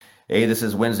Hey, this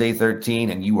is Wednesday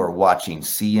 13, and you are watching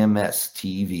CMS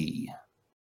TV.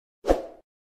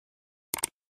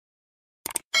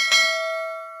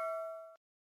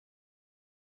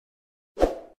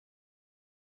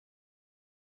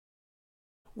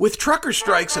 With trucker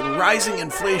strikes and rising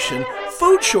inflation,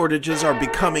 food shortages are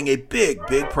becoming a big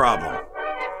problem.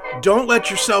 Don't let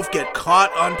yourself get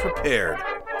caught unprepared.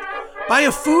 Buy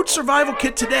a food survival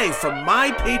kit today from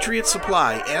My Patriot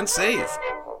Supply and save.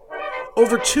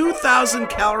 Over 2,000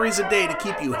 calories a day to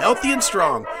keep you healthy and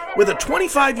strong, with a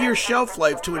 25-year shelf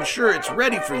life to ensure it's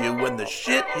ready for you when the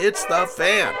shit hits the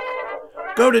fan.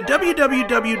 Go to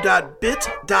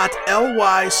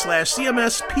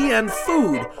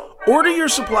www.bit.ly/CMSPNfood, order your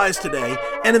supplies today,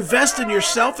 and invest in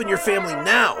yourself and your family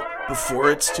now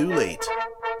before it's too late.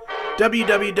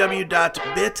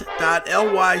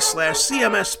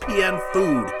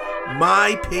 www.bit.ly/CMSPNfood,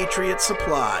 My Patriot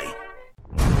Supply.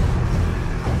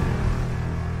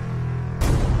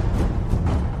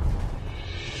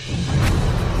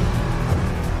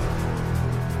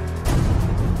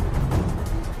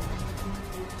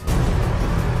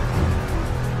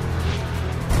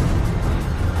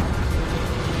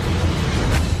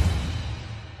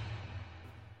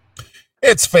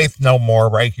 It's Faith No More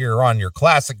right here on your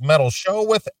classic metal show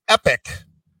with Epic,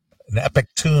 an epic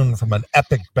tune from an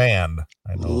epic band.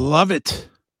 I know, love it.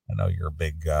 I know you're a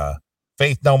big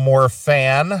Faith No More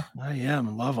fan. I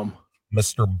am. Love them.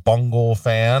 Mr. Bungle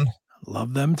fan.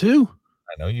 Love them too.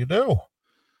 I know you do.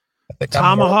 I think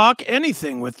Tomahawk,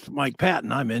 anything with Mike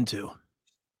Patton, I'm into.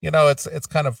 You know, it's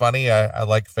kind of funny. I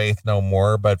like Faith No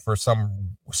More, but for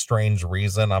some strange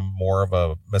reason, I'm more of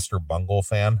a Mr. Bungle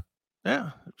fan.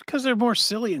 Yeah, because they're more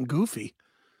silly and goofy.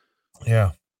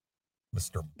 Yeah,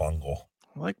 Mr. Bungle.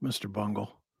 I like Mr.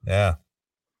 Bungle. Yeah.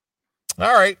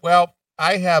 All right. Well,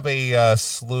 I have a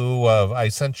slew of. I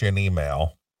sent you an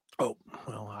email. Oh,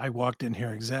 well, I walked in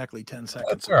here exactly 10 seconds.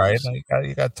 That's all right.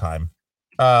 You got time.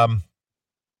 I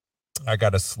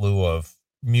got a slew of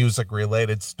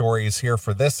music-related stories here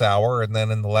for this hour, and then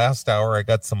in the last hour, I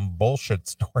got some bullshit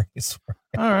stories.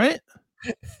 All right.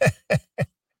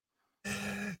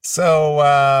 So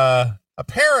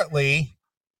apparently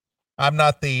I'm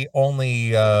not the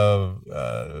only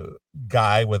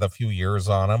guy with a few years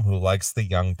on him who likes the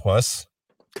young puss.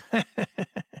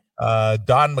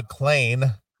 Don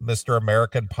McLean, Mr.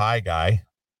 American Pie guy,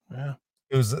 yeah,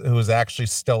 who's actually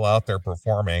still out there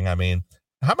performing. I mean,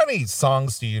 how many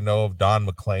songs do you know of Don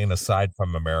McLean aside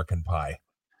from American Pie?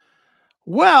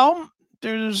 Well,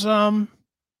 there's there's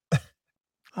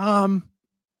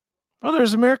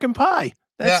American Pie.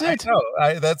 That's it.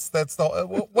 I know. That's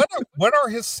the what are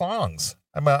his songs?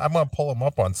 I'm gonna pull them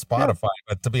up on Spotify. Yeah.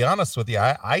 But to be honest with you,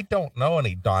 I don't know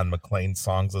any Don McLean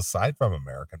songs aside from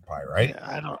American Pie. Right?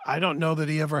 I don't know that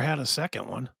he ever had a second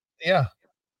one. Yeah.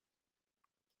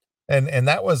 And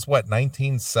that was what,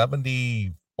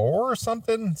 1974 or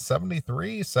something,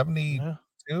 73, 72,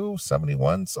 yeah.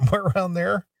 71, somewhere around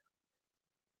there.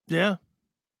 Yeah.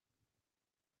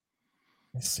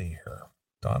 Let's see here.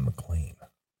 Don McLean.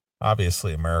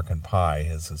 Obviously, American Pie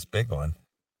is his big one.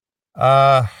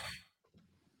 I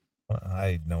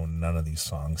know none of these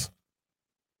songs.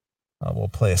 We'll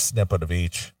play a snippet of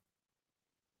each.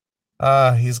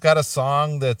 He's got a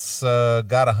song that's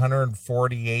got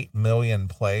 148 million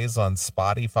plays on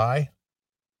Spotify.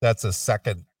 That's a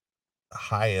second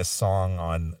highest song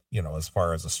on, as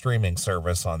far as a streaming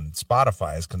service on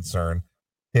Spotify is concerned.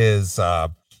 His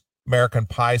American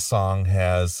Pie song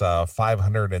has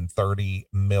 530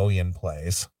 million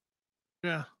plays.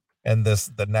 Yeah. And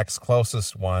the next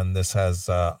closest one, this has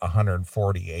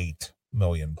 148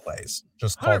 million plays.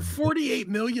 Just 148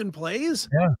 million plays?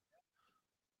 Yeah.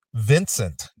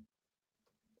 Vincent.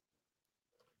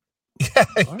 Yeah,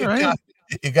 all right.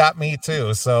 You got me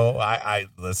too. So I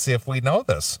let's see if we know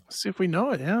this. See if we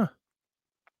know it, yeah.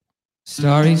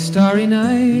 Starry, starry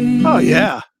night. Oh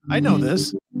yeah, I know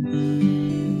this.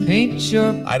 Paint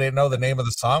your. I didn't know the name of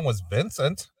the song was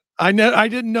Vincent. I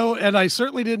didn't know, and I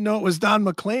certainly didn't know it was Don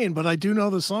McLean, but I do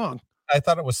know the song. I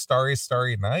thought it was Starry,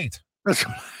 Starry Night. That's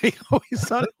what I always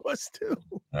thought it was too.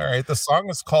 All right, the song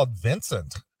is called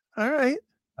Vincent. All right.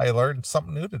 I learned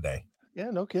something new today.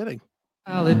 Yeah, no kidding.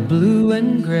 Solid blue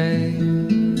and gray.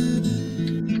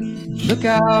 Look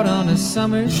out on a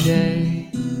summer's day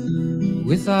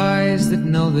with eyes that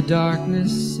know the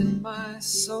darkness in my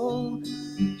soul.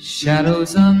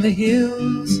 Shadows on the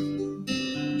hills.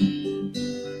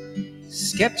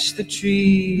 Sketch the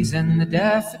trees and the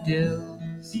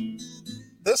daffodils.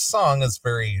 This song is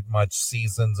very much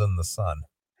Seasons in the Sun.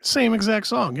 Same exact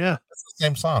song, yeah. It's the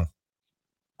same song.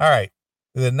 All right.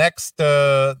 The next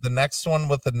one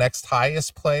with the next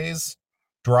highest plays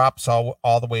drops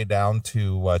all the way down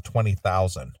to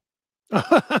 20,000.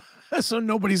 So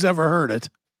nobody's ever heard it.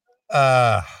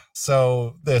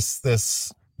 So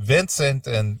this Vincent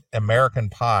and American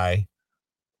Pie,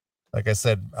 like I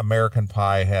said, American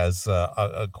Pie has,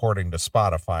 according to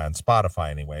Spotify, on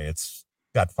Spotify anyway, it's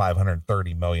got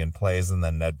 530 million plays, and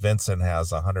then that Vincent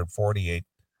has 148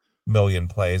 million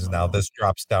plays. Now this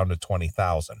drops down to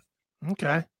 20,000.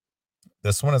 Okay.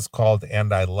 This one is called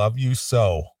 "And I Love You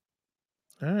So."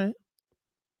 All right.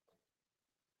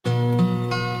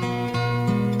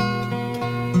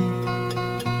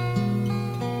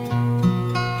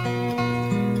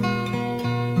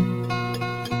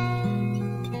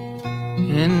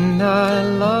 And I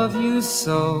love you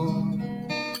so.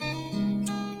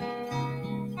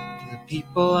 The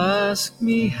people ask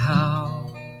me how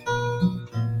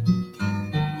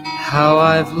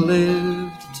I've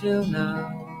lived till now.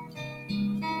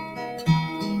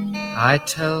 I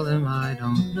tell them I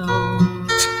don't know.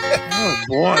 Oh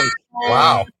boy.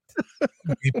 Wow.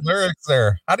 Deep lyrics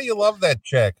there. How do you love that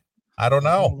chick? I don't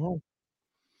know.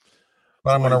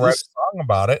 But I'm going to write a song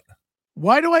about it.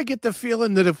 Why do I get the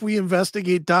feeling that if we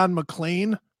investigate Don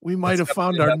McLean, we might have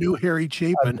found our new Harry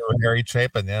Chapin? Harry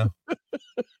Chapin, yeah.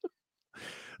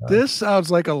 This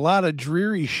sounds like a lot of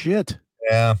dreary shit.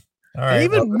 Yeah. All right.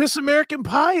 Even Miss American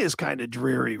Pie is kind of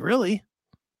dreary, really.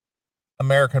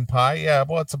 American Pie, yeah.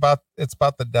 Well, it's about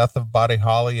the death of Buddy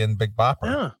Holly and Big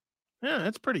Bopper. Yeah,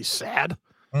 that's pretty sad.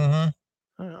 Mm-hmm.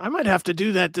 I might have to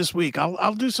do that this week.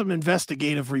 I'll do some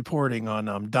investigative reporting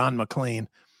on Don McLean.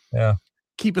 Yeah.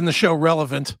 Keeping the show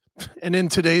relevant and in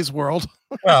today's world.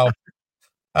 Well,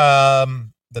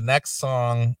 the next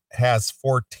song has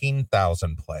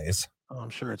 14,000 plays. Oh, I'm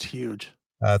sure it's huge.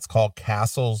 It's called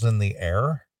 "Castles in the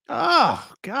Air." Oh,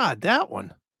 God, that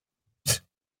one.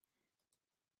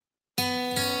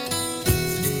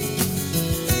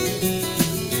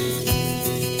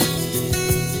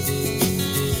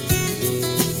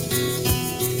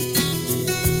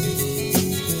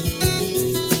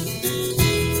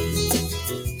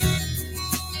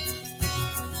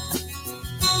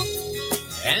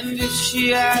 And if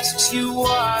she asks you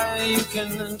why, you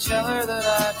can tell her that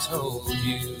I told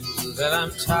you that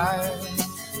I'm tired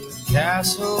of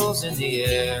castles in the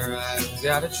air. I've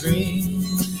got a dream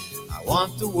I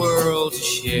want the world to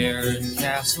share, and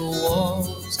castle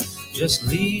walls just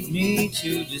lead me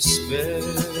to despair.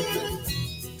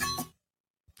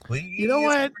 Please, you know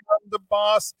what? Come to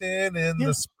Boston in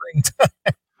the springtime.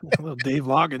 A little Dave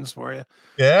Loggins for you.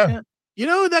 Yeah. You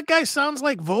know who that guy sounds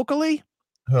like vocally?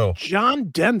 Who? John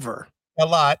Denver. A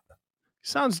lot.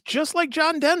 Sounds just like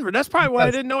John Denver. That's probably why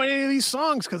I didn't know any of these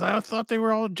songs, because I thought they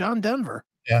were all John Denver.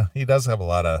 Yeah, he does have a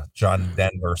lot of John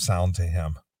Denver sound to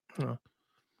him.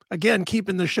 Again,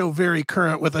 keeping the show very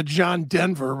current with a John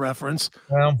Denver reference.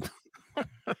 Well,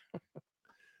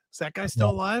 is that guy still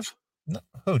alive? No.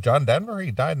 Who? John Denver?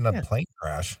 He died in a plane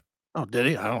crash. Oh, did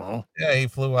he? I don't know. Yeah, he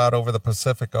flew out over the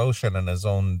Pacific Ocean in his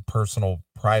own personal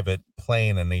private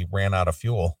plane, and he ran out of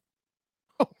fuel.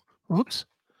 Oh, oops.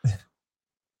 I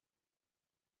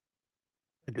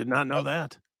did not know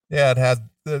that. Yeah, it had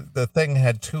the thing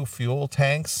had 2 fuel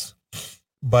tanks,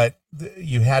 but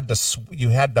you had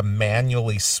to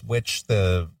manually switch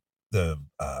to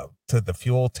the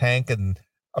fuel tank, and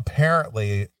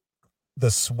apparently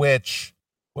the switch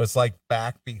was like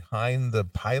back behind the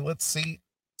pilot seat.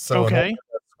 So in order to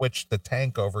switch the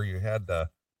tank over, you had to,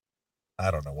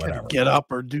 I don't know, whatever, get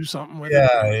up or do something with it.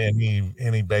 Yeah,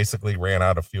 and he basically ran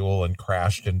out of fuel and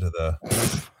crashed into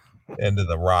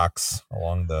the rocks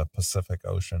along the Pacific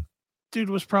Ocean. Dude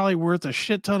was probably worth a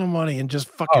shit ton of money and just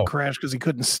fucking crashed because he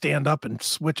couldn't stand up and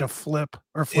switch a flip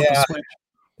or flip a switch.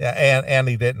 Yeah, and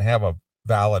he didn't have a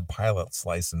valid pilot's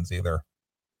license either.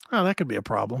 Oh, that could be a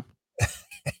problem.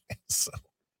 So,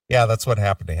 yeah, that's what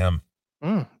happened to him.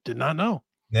 Did not know.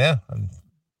 Yeah,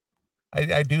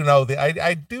 I do know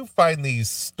I do find these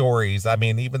stories. I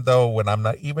mean, even when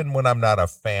I'm not a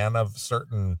fan of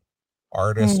certain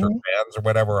artists or bands or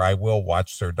whatever, I will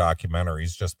watch their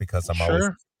documentaries just because I'm always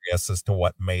curious as to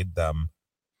what made them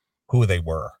who they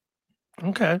were.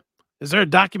 Okay. Is there a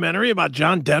documentary about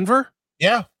John Denver?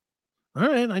 Yeah. All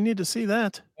right. I need to see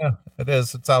that. Yeah, it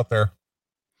is. It's out there.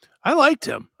 I liked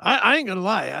him. I ain't gonna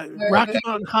lie. Rocky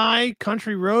Mountain High,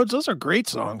 Country Roads, those are great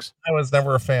songs. I was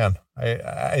never a fan.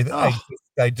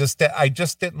 I just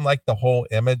didn't like the whole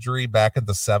imagery back in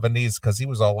the 70s because he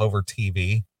was all over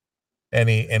TV, and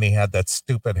he had that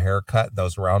stupid haircut and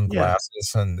those round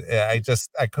glasses, and I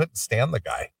couldn't stand the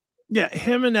guy. Yeah,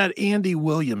 him and that Andy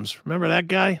Williams. Remember that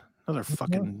guy? Another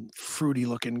fucking fruity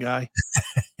looking guy.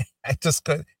 I just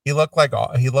could. He looked like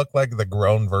the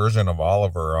grown version of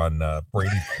Oliver on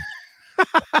Brady Bunch.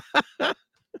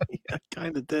 Yeah,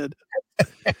 kind of did.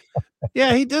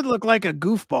 Yeah, he did look like a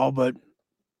goofball,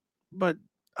 but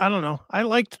I don't know. I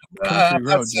liked Country I'm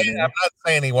Roads anyway. not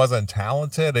saying he wasn't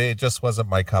talented. It just wasn't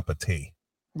my cup of tea.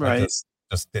 Right. I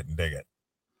just didn't dig it.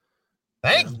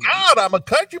 Thank God I'm a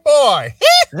country boy.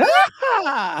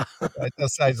 I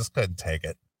just couldn't take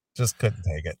it. Just couldn't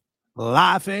take it.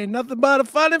 Life ain't nothing but a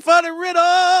funny, funny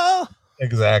riddle.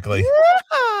 Exactly.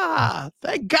 Yeah.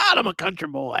 Thank God I'm a country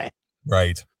boy.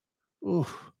 Right.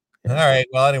 Oof. All right.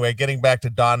 Well, anyway, getting back to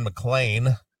Don McLean.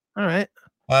 All right.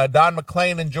 Don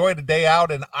McLean enjoyed a day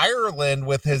out in Ireland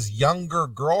with his younger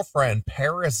girlfriend,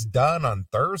 Paris Dunn, on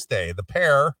Thursday. The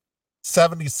pair,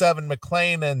 77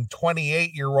 McLean and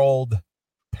 28-year-old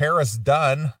Paris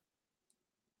Dunn.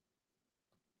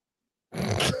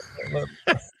 Look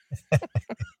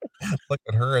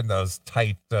at her in those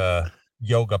tight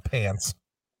yoga pants.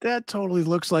 That totally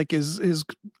looks like his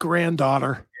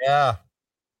granddaughter. Yeah.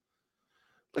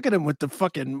 Look at him with the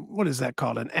fucking, what is that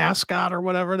called? An ascot or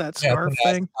whatever, that scarf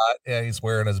thing. Yeah, he's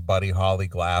wearing his Buddy Holly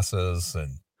glasses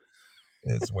and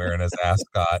is wearing his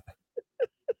ascot.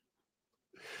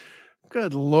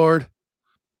 Good Lord.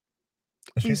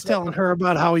 He's telling her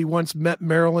about how he once met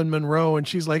Marilyn Monroe, and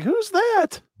she's like, who's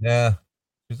that? Yeah.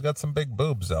 She's got some big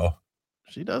boobs, though.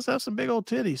 She does have some big old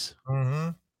titties. Mm-hmm.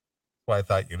 That's why I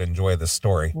thought you'd enjoy this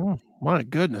story. Oh, my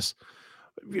goodness.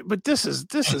 But this is,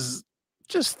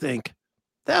 just think.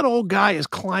 That old guy is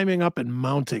climbing up and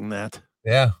mounting that.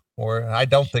 Yeah. Or I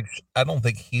don't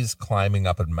think he's climbing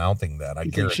up and mounting that. I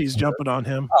think she's jumping on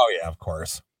him. Oh yeah, of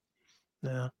course.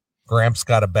 Yeah. Gramps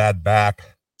got a bad back.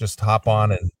 Just hop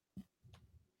on and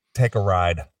take a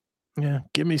ride. Yeah.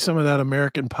 Give me some of that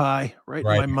American pie right in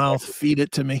my mouth. Feed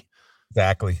it to me.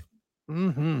 Exactly.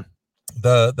 Mm-hmm.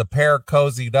 The pair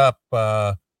cozied up,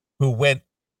 who went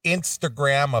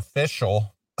Instagram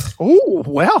official. Oh,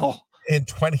 well. In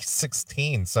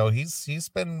 2016. So he's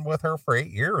been with her for 8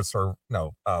 years, or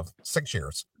no, 6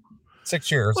 years.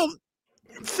 6 years. Well,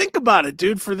 think about it,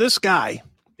 dude. For this guy,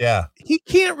 yeah, he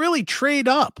can't really trade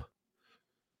up.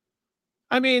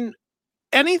 I mean,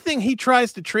 anything he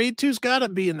tries to trade to's got to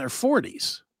be in their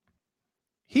 40s.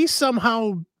 He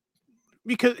somehow,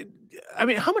 because I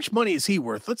mean, how much money is he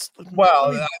worth? Before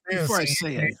I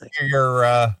say anything,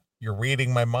 you're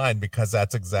reading my mind, because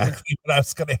that's exactly what I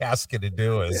was going to ask you to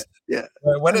do. Is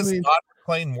what is Don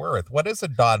McLean worth? What is a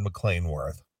Don McLean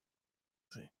worth?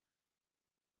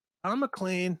 Don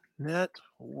McLean net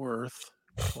worth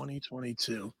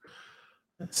 2022.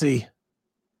 Let's see.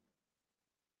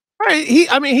 All right,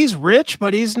 he's rich,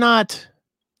 but he's not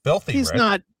filthy. He's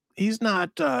rich. He's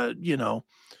not.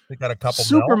 He got a couple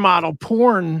supermodel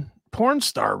porn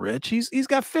star rich. He's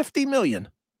got 50 million.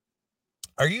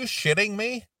 Are you shitting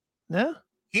me? Yeah.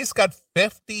 He's got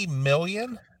 50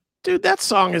 million? Dude, that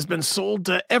song has been sold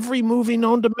to every movie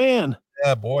known to man.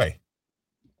 Yeah, boy.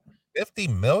 50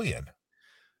 million.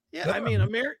 Yeah, I mean,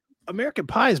 American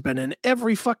Pie has been in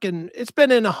every it's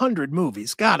been in 100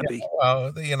 movies. Gotta be.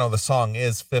 Well, the song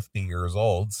is 50 years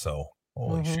old, so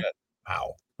holy shit.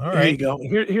 Wow. All right. There you go.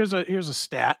 Here's a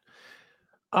stat.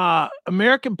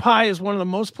 American Pie is one of the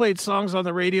most played songs on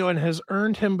the radio and has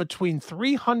earned him between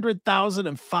 $300,000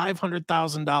 and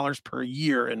 $500,000 per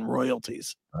year in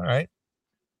royalties. All right.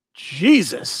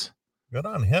 Jesus. Good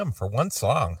on him for one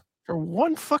song. For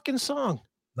one fucking song.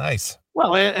 Nice.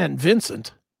 Well, and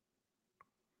Vincent.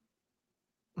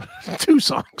 2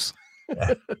 songs.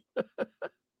 Yeah.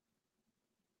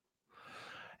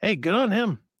 Hey, good on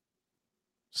him.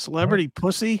 Celebrity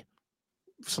pussy.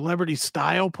 Celebrity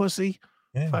style pussy.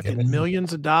 Yeah, fucking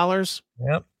millions of dollars.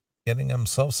 Yep. Getting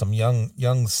himself some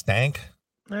young stank.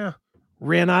 Yeah.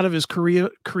 Ran out of his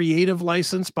creative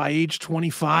license by age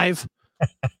 25.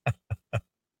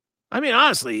 I mean,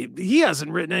 honestly, he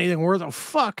hasn't written anything worth a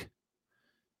fuck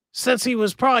since he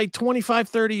was probably 25,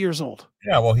 30 years old.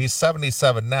 Yeah, well, he's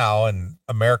 77 now, and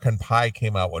American Pie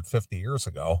came out, 50 years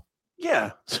ago?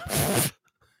 Yeah.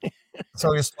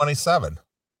 So he's 27.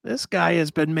 This guy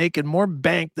has been making more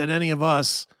bank than any of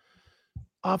us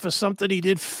off of something he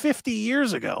did 50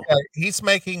 years ago. Yeah, he's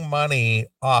making money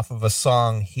off of a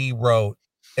song he wrote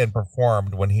and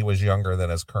performed when he was younger than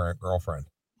his current girlfriend.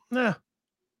 Yeah.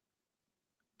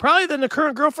 Probably than the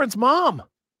current girlfriend's mom.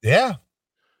 Yeah.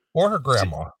 Or her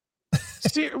grandma.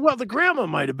 Well, the grandma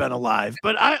might have been alive,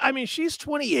 but I mean, she's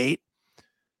 28.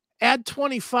 Add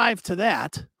 25 to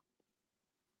that.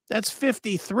 That's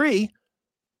 53.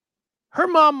 Her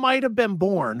mom might have been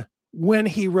born when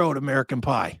he wrote American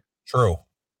Pie. True.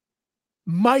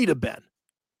 Might have been.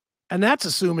 And that's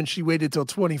assuming she waited till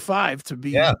 25 to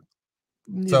be. Yeah.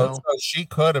 So she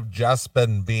could have just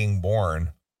been being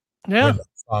born when the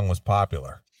song was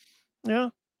popular. Yeah.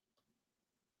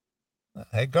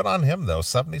 Hey, good on him though.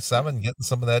 77, getting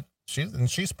some of that.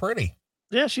 She's pretty.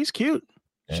 Yeah, she's cute.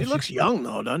 Yeah, She looks young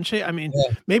though, doesn't she? I mean,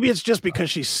 Yeah. maybe it's just because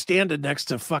she's standing next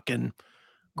to fucking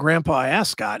Grandpa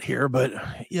Ascot here, but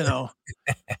she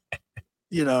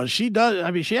does.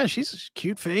 I mean, she's a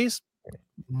cute face,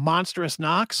 monstrous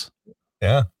knocks.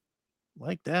 Yeah.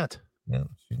 Like that. Yeah.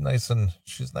 She's nice and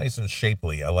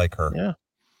shapely. I like her. Yeah.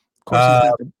 Of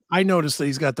course, I noticed that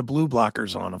he's got the blue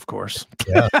blockers on, of course.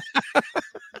 Yeah.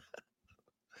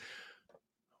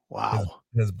 Wow.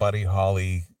 His Buddy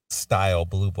Holly style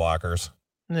blue blockers.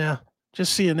 Yeah.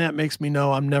 Just seeing that makes me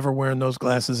know I'm never wearing those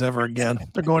glasses ever again.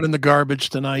 They're going in the garbage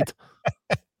tonight.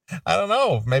 I don't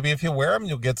know. Maybe if you wear them,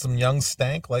 you'll get some young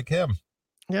stank like him.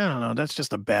 Yeah, I don't know. That's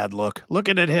just a bad look.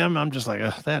 Looking at him, I'm just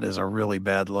like, that is a really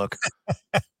bad look.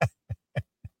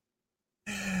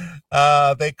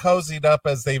 They cozied up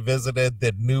as they visited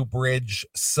the Newbridge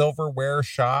Silverware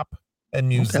Shop and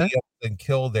Museum in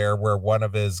Kildare, where one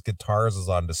of his guitars is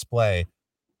on display.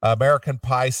 American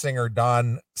Pie singer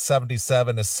Don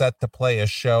 77 is set to play a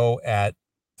show at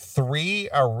 3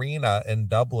 Arena in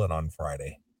Dublin on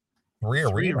Friday. 3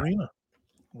 Arena.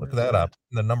 Look that up.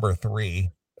 The number 3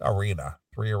 Arena.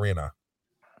 3 Arena.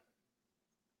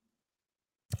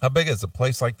 How big is a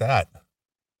place like that?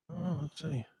 Oh, let's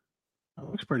see. That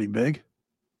looks pretty big.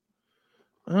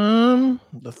 The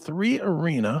 3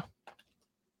 Arena.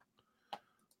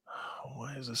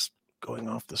 Why is this going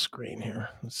off the screen here?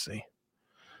 Let's see.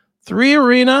 3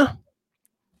 Arena,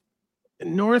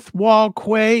 North Wall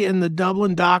Quay in the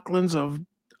Dublin Docklands of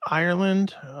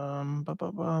Ireland.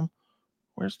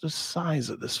 Where's the size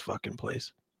of this fucking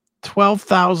place?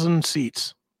 12,000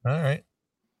 seats. All right.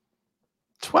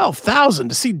 12,000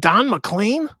 to see Don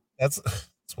McLean? That's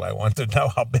why I want to know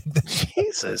how big this is.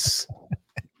 Jesus.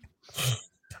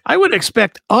 I would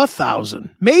expect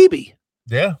 1,000, maybe.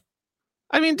 Yeah.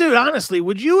 I mean, dude, honestly,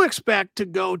 would you expect to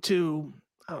go to,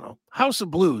 I don't know, House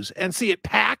of Blues and see it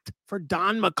packed for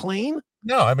Don McLean?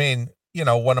 No, I mean,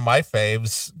 one of my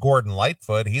faves, Gordon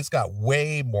Lightfoot, he's got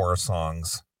way more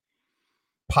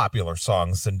popular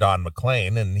songs than Don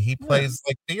McLean, and he plays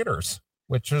like theaters,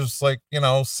 which is like,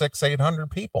 600-800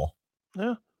 people.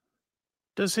 Yeah.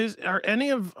 Now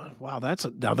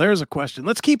there's a question.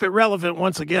 Let's keep it relevant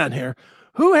once again here.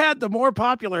 Who had the more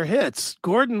popular hits,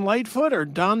 Gordon Lightfoot or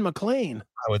Don McLean?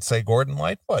 I would say Gordon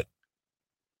Lightfoot.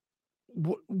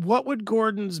 What would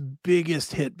Gordon's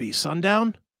biggest hit be?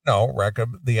 Sundown? No, Wreck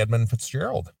of the Edmund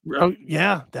Fitzgerald. Oh,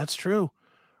 yeah, that's true.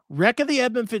 Wreck of the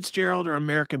Edmund Fitzgerald or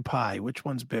American Pie? Which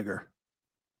one's bigger?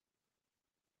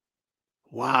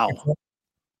 Wow.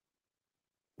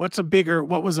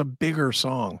 What was a bigger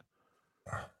song?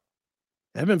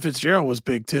 Edmund Fitzgerald was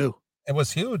big too. It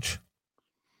was huge.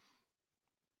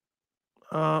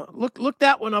 Look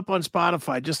that one up on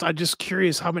Spotify. I'm just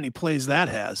curious how many plays that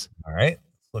has. All right,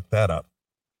 let's look that up.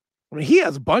 I mean, he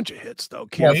has a bunch of hits though.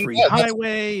 Carefree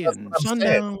Highway and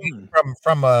Sundown.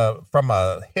 From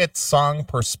a hit song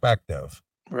perspective,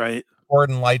 right?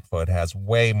 Gordon Lightfoot has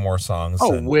way more songs.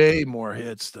 Way more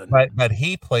hits than. But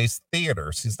he plays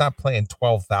theaters. He's not playing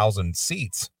 12,000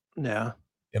 seats. Yeah,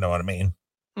 you know what I mean.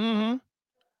 Mm-hmm.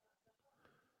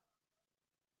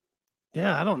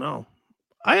 Yeah, I don't know.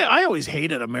 I always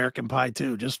hated American Pie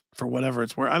too, just for whatever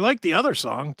it's worth. I like the other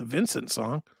song, the Vincent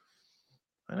song.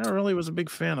 I never really was a big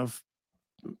fan of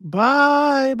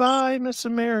Bye Bye Miss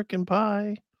American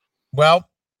Pie. Well,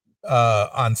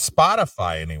 on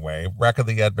Spotify anyway, Wreck of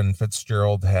the Edmund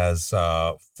Fitzgerald has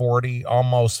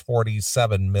almost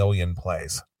 47 million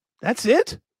plays. That's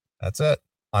it? That's it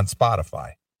on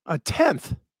Spotify. A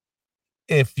tenth.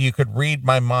 If You Could Read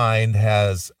My Mind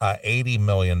has 80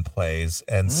 million plays,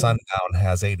 and Sundown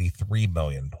has 83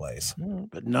 million plays.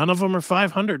 But none of them are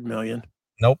 500 million.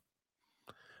 Nope.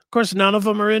 Of course, none of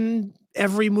them are in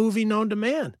every movie known to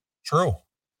man. True.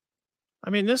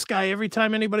 I mean, this guy, every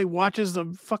time anybody watches the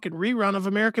fucking rerun of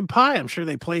American Pie, I'm sure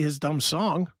they play his dumb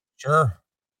song. Sure.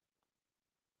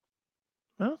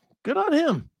 Well, good on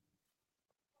him.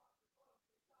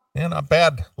 Yeah, not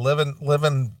bad.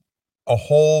 Living a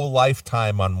whole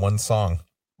lifetime on one song.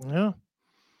 Yeah.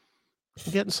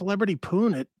 Getting celebrity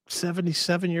poon at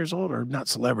 77 years old, or not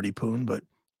celebrity poon, but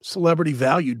celebrity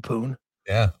valued poon.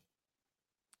 Yeah.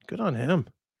 Good on him.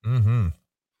 Mm-hmm.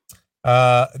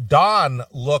 Don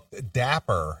looked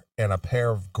dapper in a pair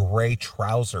of gray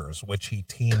trousers, which he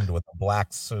teamed with a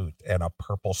black suit and a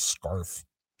purple scarf.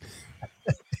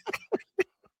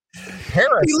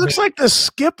 Paris, he looks like the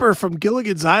skipper from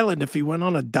Gilligan's Island if he went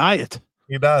on a diet.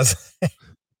 He does.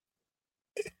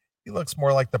 He looks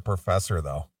more like the professor,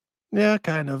 though. Yeah,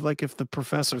 kind of like if the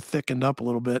professor thickened up a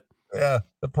little bit. Yeah,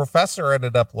 the professor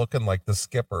ended up looking like the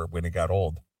skipper when he got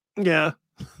old. Yeah.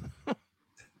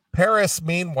 Paris,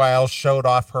 meanwhile, showed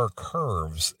off her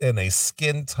curves in a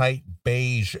skin-tight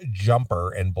beige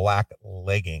jumper and black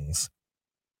leggings.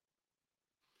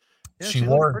 Yeah, she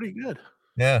looked wore, pretty good.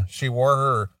 yeah, she wore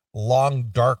her long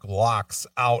dark locks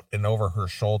out and over her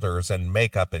shoulders and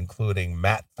makeup, including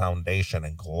matte foundation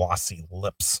and glossy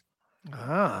lips.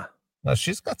 Ah. Now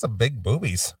she's got some big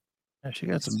boobies. Yeah, she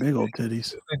got some big old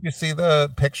titties. Did you see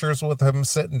the pictures with him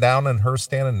sitting down and her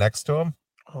standing next to him?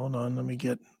 Hold on, let me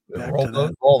get back to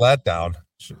that. Roll that down.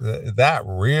 That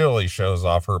really shows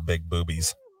off her big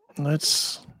boobies. Let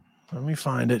me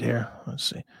find it here. Let's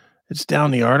see. It's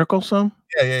down the article some?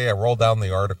 Yeah. Roll down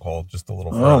the article just a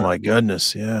little further. Oh my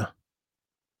goodness, yeah.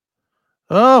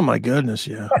 Oh my goodness,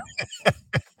 yeah.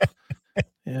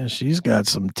 Yeah, she's got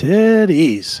some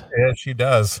titties. Yeah, she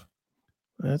does.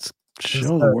 Let's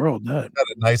show the world that. Got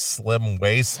a nice slim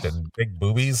waist and big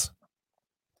boobies.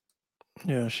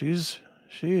 Yeah, she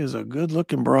is a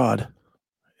good-looking broad,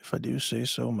 if I do say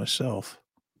so myself.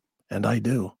 And I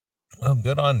do. Well,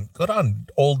 good on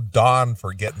old Dawn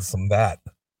for getting some of that.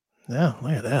 Yeah,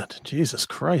 look at that. Jesus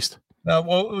Christ. Now,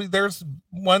 well, there's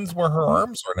ones where her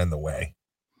arms aren't in the way.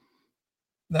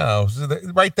 No, so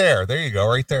right there. There you go,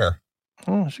 right there.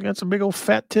 Oh, she got some big old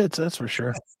fat tits, that's for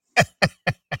sure.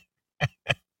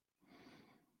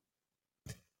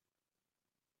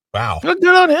 Wow. Look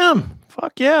good on him.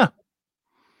 Fuck yeah.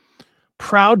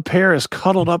 Proud Paris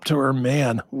cuddled up to her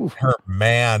man. Ooh. Her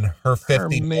man, her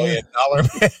 $50 million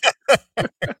man.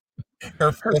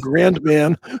 her grand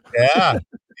man. Yeah.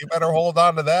 You better hold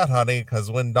on to that, honey, because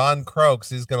when Don croaks,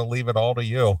 he's going to leave it all to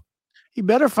you. He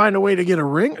better find a way to get a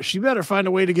ring. She better find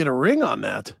a way to get a ring on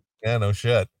that. Yeah, no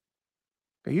shit.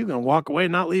 You gonna walk away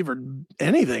and not leave her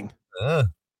anything. Yeah,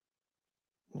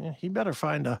 she better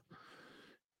find a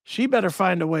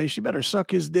way. She better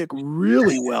suck his dick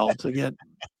really well to get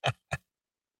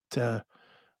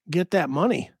that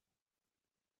money.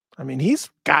 I mean, he's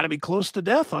got to be close to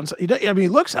death. He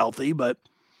looks healthy, but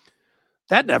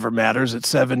that never matters at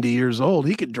 70 years old.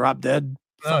 He could drop dead.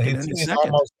 No, he's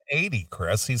almost 80,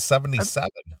 Chris. He's 77.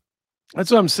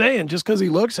 That's what I'm saying. Just because he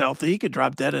looks healthy, he could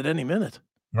drop dead at any minute.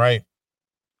 Right.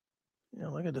 Yeah,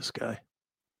 look at this guy.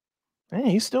 Hey,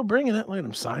 he's still bringing it. Look at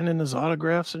him signing his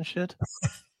autographs and shit.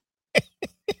 I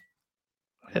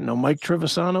didn't know Mike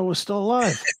Trevisano was still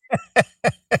alive.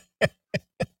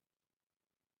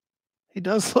 He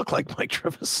does look like Mike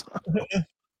Trevisano.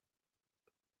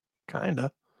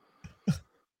 Kinda.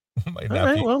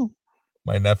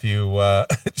 My nephew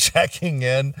checking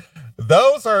in.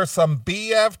 Those are some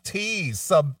BFTs,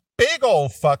 some big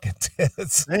old fucking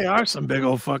tits. They are some big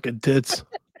old fucking tits.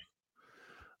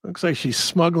 Looks like she's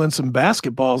smuggling some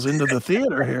basketballs into the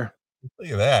theater here. Look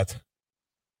at that.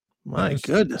 My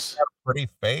goodness. Pretty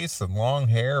face and long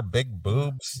hair, big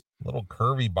boobs, little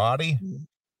curvy body.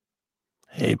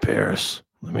 Hey, Paris,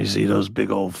 let me see those big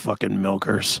old fucking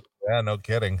milkers. Yeah, no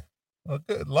kidding. Well,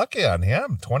 good. Lucky on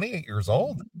him. 28 years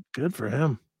old. Good for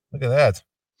him. Look at that.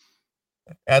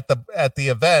 At the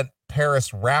event,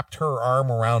 Paris wrapped her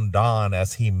arm around Don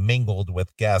as he mingled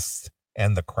with guests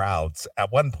and the crowds.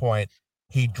 At one point,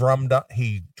 he drummed on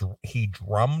a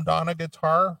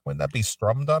guitar. Wouldn't that be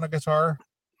strummed on a guitar?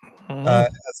 As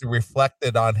he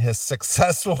reflected on his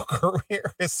successful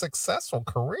career.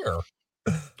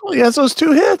 Well, he has those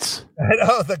 2 hits. I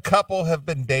know the couple have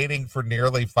been dating for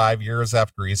nearly 5 years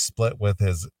after he split with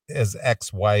his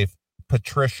ex-wife,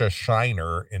 Patricia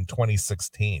Shiner, in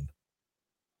 2016.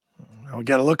 We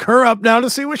got to look her up now to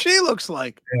see what she looks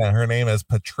like. Yeah, her name is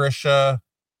Patricia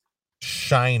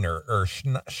Shiner or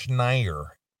Schneier.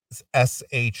 It's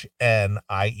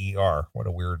Schneier. What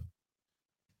a weird.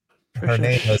 Her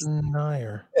name is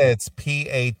Schneier. It's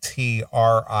Patrisha.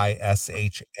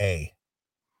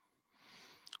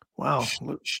 Wow.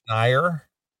 Schneier.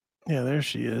 Yeah, there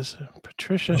she is.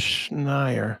 Patricia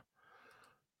Schneier.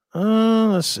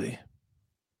 Let's see.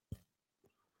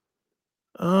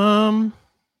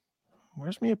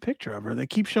 Where's me a picture of her? They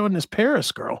keep showing this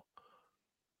Paris girl.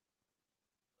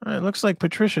 All right, looks like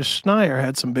Patricia Schneier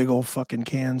had some big old fucking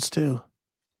cans too.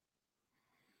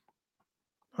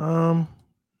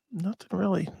 Nothing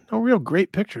really, no real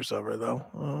great pictures of her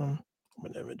though.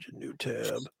 An image, a new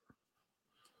tab.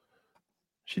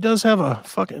 She does have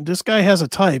this guy has a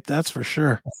type, that's for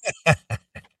sure.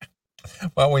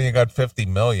 Well, when you got 50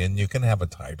 million, you can have a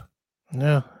type.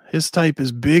 Yeah, his type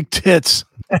is big tits.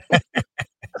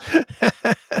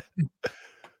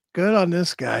 Good on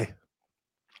this guy.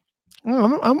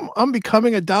 I'm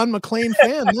becoming a Don McLean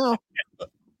fan now.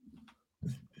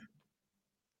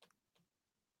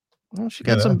 Well, she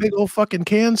got some big old fucking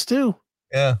cans too.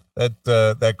 Yeah,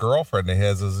 that girlfriend of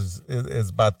his is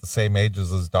about the same age as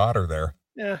his daughter there.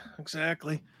 Yeah,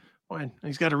 exactly. When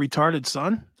he's got a retarded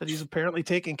son that he's apparently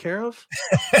taking care of.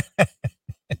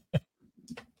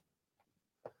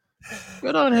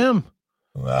 Good on him.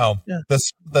 Well, Yeah.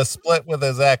 the split with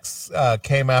his ex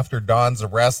came after Dawn's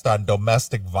arrest on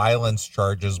domestic violence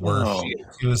charges, where she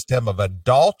accused him of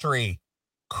adultery,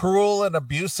 cruel and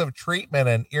abusive treatment,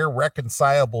 and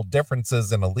irreconcilable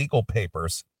differences in illegal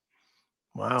papers.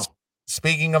 Wow.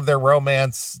 Speaking of their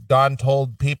romance, Don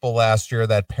told People last year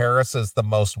that Paris is the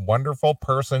most wonderful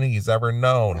person he's ever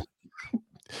known.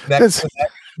 Next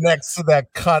to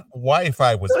that cunt wife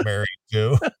I was married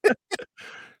to.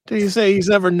 Do you say he's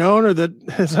ever known or that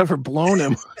has ever blown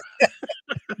him?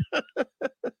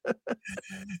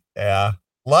 Yeah.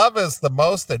 Love is the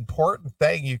most important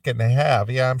thing you can have.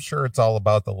 Yeah, I'm sure it's all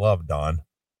about the love, Don.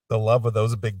 The love of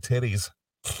those big titties.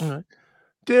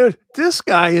 Dude, this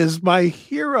guy is my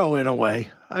hero in a way.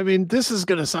 I mean, this is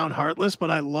going to sound heartless, but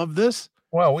I love this.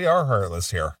 Well, we are heartless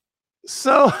here.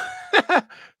 So,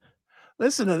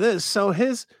 listen to this. So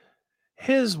his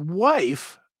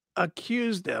wife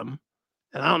accused him,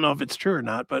 and I don't know if it's true or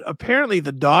not, but apparently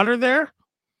the daughter there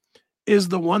is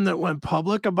the one that went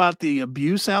public about the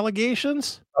abuse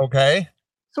allegations. Okay.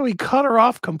 So he cut her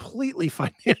off completely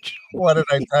financially. What did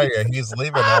I tell you? He's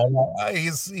leaving all that,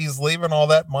 he's leaving all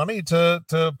that money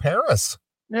to Paris.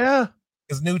 Yeah.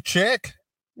 His new chick.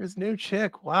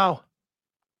 Wow.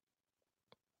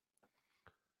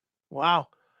 Wow.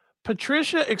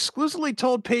 Patricia exclusively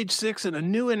told Page Six in a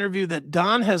new interview that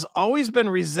Don has always been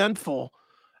resentful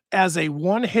as a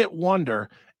one-hit wonder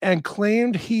and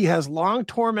claimed he has long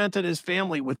tormented his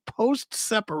family with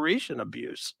post-separation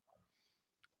abuse.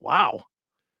 Wow.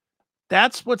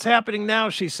 That's what's happening now,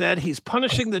 she said. He's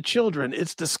punishing the children.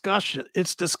 It's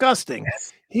disgusting.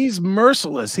 He's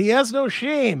merciless. He has no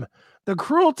shame. The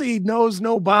cruelty knows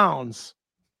no bounds.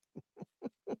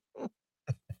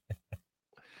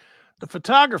 The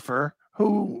photographer,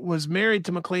 who was married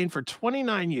to McLean for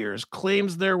 29 years,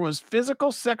 claims there was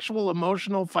physical, sexual,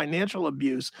 emotional, financial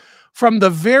abuse from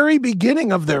the very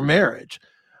beginning of their marriage,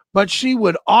 but she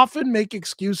would often make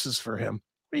excuses for him.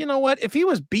 You know what? If he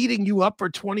was beating you up for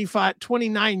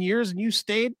 29 years and you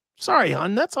stayed, sorry,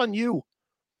 hon, that's on you.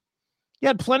 You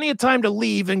had plenty of time to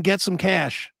leave and get some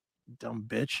cash. Dumb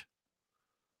bitch.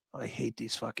 I hate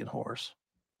these fucking whores.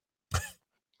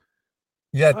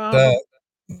 Yet,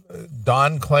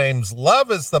 Don claims love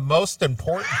is the most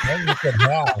important thing you can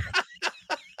have.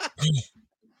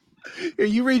 Here,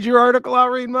 you read your article, I'll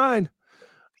read mine.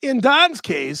 In Don's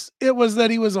case, it was that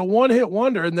he was a one-hit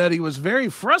wonder and that he was very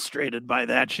frustrated by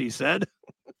that, she said.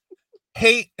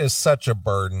 Hate is such a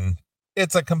burden.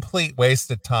 It's a complete waste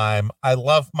of time. I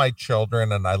love my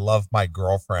children and I love my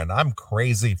girlfriend. I'm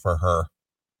crazy for her.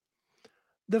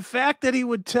 The fact that he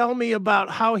would tell me about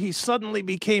how he suddenly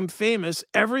became famous,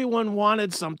 everyone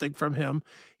wanted something from him.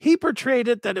 He portrayed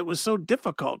it that it was so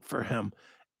difficult for him.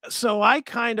 So I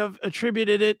kind of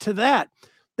attributed it to that.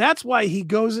 That's why he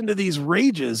goes into these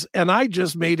rages, and I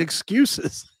just made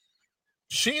excuses.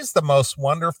 She's the most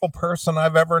wonderful person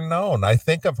I've ever known. I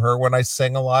think of her when I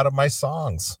sing a lot of my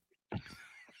songs.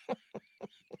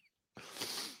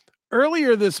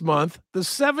 Earlier this month, the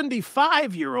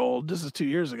 75-year-old, this is 2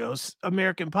 years ago,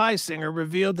 American Pie singer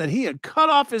revealed that he had cut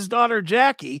off his daughter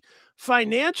Jackie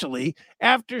financially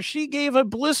after she gave a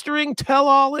blistering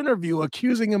tell-all interview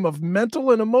accusing him of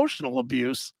mental and emotional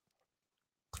abuse.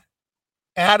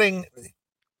 Adding,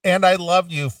 and I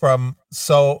loved you from his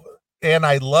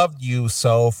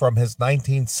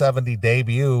 1970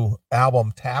 debut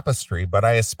album Tapestry, but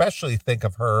I especially think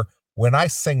of her when I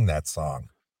sing that song.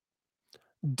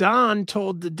 Don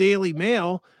told the Daily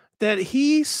Mail that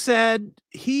he said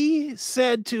to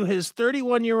his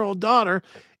 31-year-old daughter,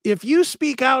 "If you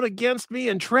speak out against me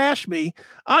and trash me,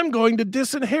 I'm going to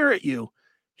disinherit you."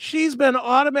 She's been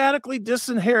automatically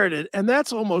disinherited, and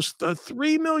that's almost a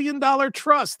 $3 million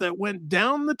trust that went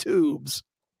down the tubes.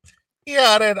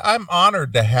 Yeah, and I'm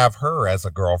honored to have her as a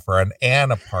girlfriend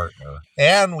and a partner,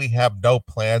 and we have no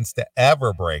plans to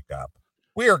ever break up.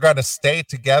 We are going to stay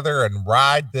together and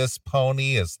ride this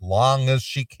pony as long as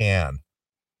she can.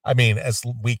 I mean, as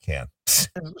we can.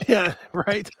 Yeah,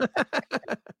 right.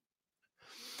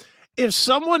 If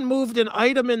someone moved an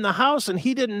item in the house and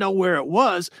he didn't know where it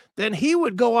was, then he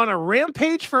would go on a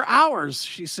rampage for hours,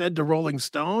 she said to Rolling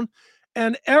Stone.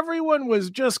 And everyone was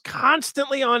just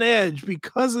constantly on edge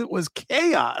because it was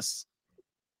chaos.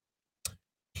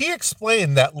 He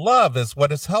explained that love is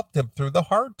what has helped him through the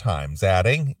hard times,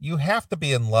 adding, "You have to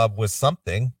be in love with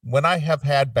something. When I have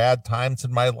had bad times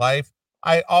in my life,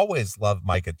 I always loved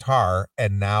my guitar,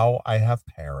 and now I have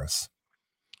Paris."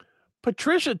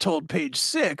 Patricia told Page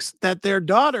Six that their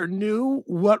daughter knew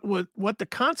what the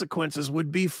consequences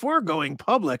would be for going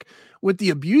public with the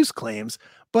abuse claims,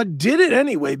 but did it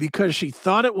anyway because she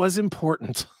thought it was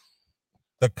important.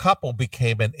 The couple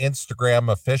became an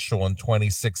Instagram official in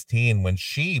 2016 when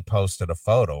she posted a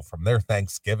photo from their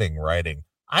Thanksgiving, writing,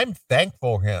 "I'm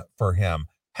thankful for him.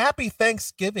 Happy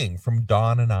Thanksgiving from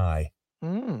Dawn and I."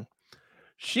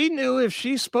 She knew if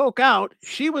she spoke out,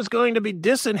 she was going to be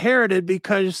disinherited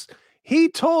because he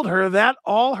told her that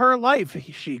all her life,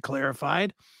 she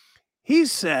clarified. He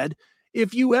said,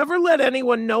 if you ever let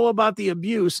anyone know about the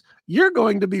abuse, you're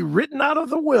going to be written out of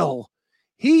the will.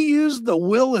 He used the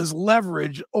will as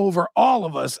leverage over all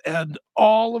of us and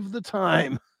all of the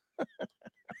time.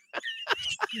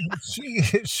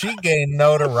 She gained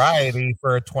notoriety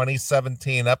for a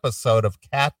 2017 episode of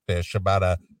Catfish about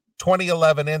a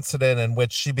 2011 incident in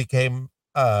which she began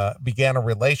a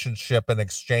relationship and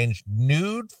exchanged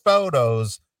nude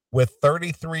photos with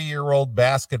 33-year-old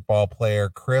basketball player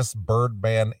Chris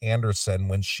Birdman Anderson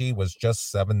when she was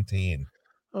just 17.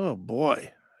 Oh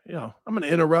boy. I'm going to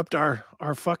interrupt our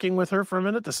fucking with her for a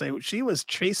minute to say she was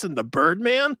chasing the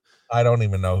Birdman. I don't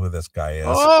even know who this guy is.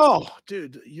 Oh,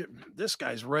 dude, this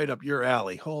guy's right up your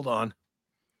alley. Hold on.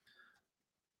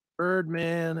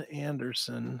 Birdman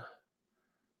Anderson,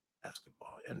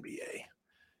 basketball, NBA.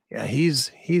 Yeah,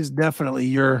 he's definitely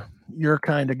your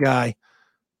kind of guy.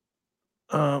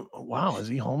 Wow, is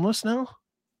he homeless now?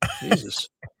 Jesus.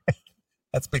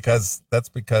 That's because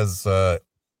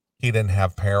he didn't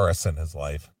have Paris in his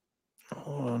life.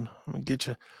 Hold on. Let me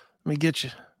get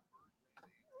you.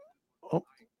 Oh. All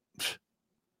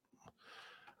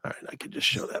right, I could just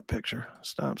show that picture.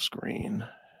 Stop screen.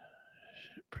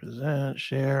 Present,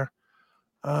 share.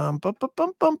 Opera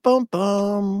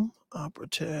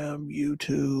tab,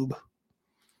 YouTube.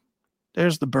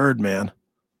 There's the Birdman.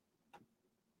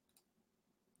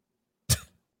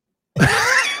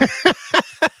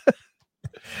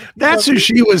 That's who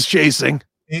she was chasing.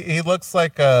 He looks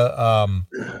like a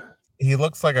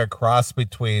cross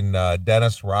between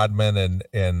Dennis Rodman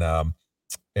and the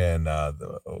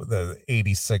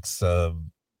 86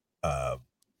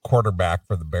 quarterback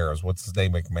for the Bears. What's his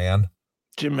name? McMahon?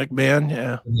 Jim McMahon,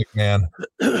 yeah.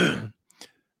 McMahon.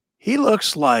 He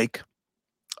looks like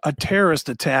a terrorist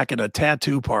attack in a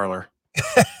tattoo parlor.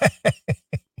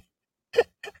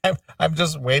 I'm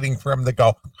just waiting for him to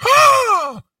go,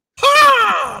 ha!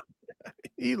 Ha!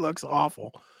 He looks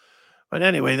awful. But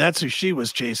anyway, that's who she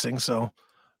was chasing. So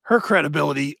her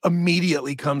credibility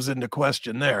immediately comes into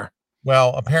question there.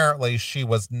 Well, apparently she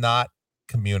was not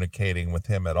communicating with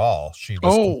him at all. She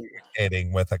was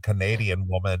communicating with a Canadian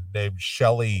woman named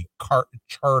Shelley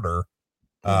Charter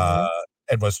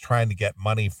and was trying to get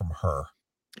money from her.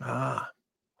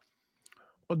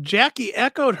 Well, Jackie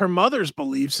echoed her mother's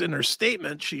beliefs in her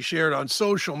statement she shared on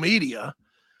social media.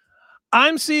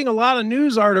 I'm seeing a lot of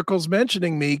news articles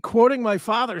mentioning me, quoting my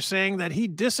father saying that he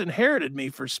disinherited me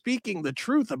for speaking the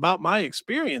truth about my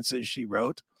experiences, she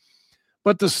wrote.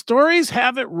 But the stories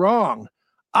have it wrong.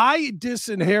 I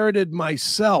disinherited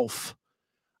myself.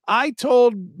 I was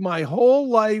told my whole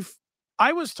life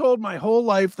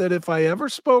that if I ever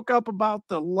spoke up about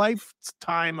the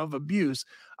lifetime of abuse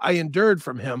I endured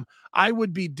from him, I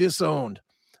would be disowned.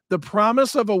 The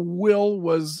promise of a will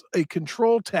was a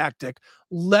control tactic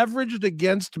leveraged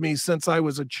against me since I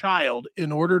was a child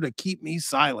in order to keep me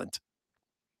silent.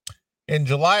 In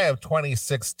July of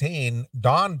 2016,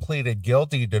 Don pleaded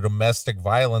guilty to domestic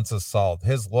violence assault.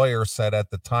 His lawyer said at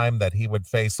the time that he would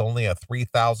face only a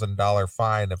 $3,000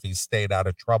 fine if he stayed out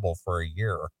of trouble for a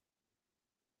year.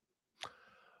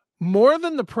 More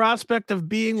than the prospect of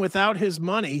being without his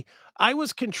money, I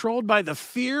was controlled by the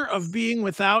fear of being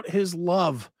without his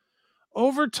love.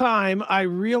 Over time, I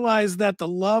realized that the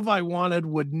love I wanted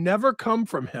would never come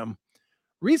from him.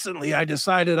 Recently, I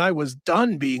decided I was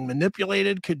done being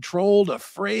manipulated, controlled,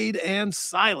 afraid, and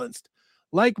silenced,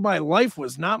 like my life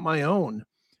was not my own.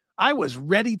 I was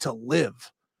ready to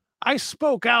live. I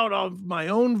spoke out of my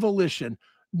own volition,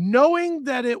 knowing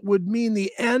that it would mean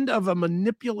the end of a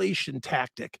manipulation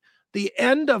tactic, the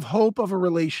end of hope of a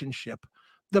relationship,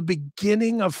 the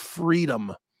beginning of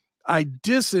freedom. I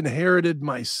disinherited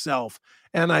myself,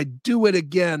 and I do it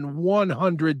again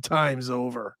 100 times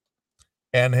over.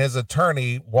 And his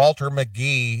attorney, Walter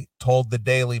McGee, told the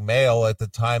Daily Mail at the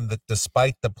time that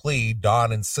despite the plea,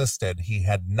 Don insisted he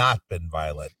had not been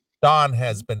violent. Don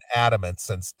has been adamant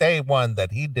since day one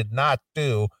that he did not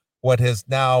do what his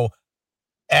now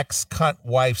ex-cunt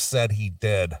wife said he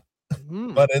did.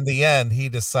 But in the end, he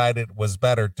decided it was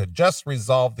better to just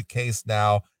resolve the case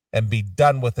now and be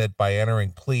done with it by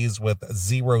entering pleas with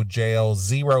 0 jail,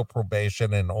 0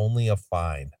 probation, and only a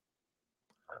fine.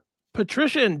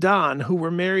 Patricia and Don, who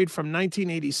were married from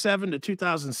 1987 to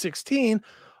 2016,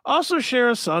 also share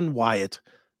a son, Wyatt.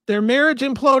 Their marriage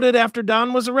imploded after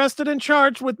Don was arrested and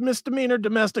charged with misdemeanor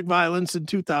domestic violence in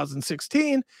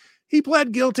 2016. He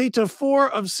pled guilty to 4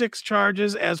 of 6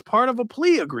 charges as part of a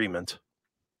plea agreement.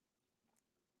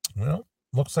 Well,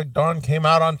 looks like Don came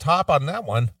out on top on that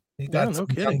one. He got no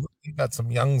kidding. He got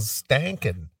some young stank,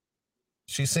 and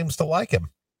she seems to like him.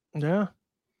 Yeah.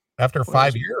 After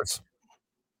 5 years.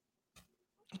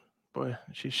 Boy,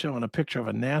 she's showing a picture of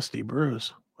a nasty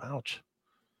bruise. Ouch.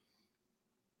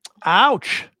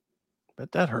 Ouch.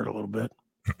 Bet that hurt a little bit.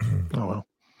 Oh, well.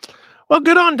 Well,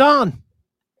 good on Don.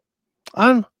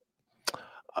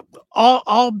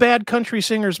 All bad country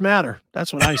singers matter.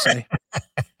 That's what I say.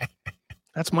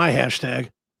 That's my hashtag.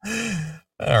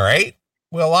 All right.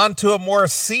 Well, on to a more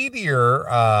seedier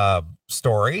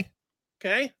story.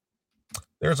 Okay.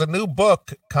 There's a new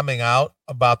book coming out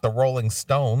about the Rolling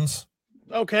Stones.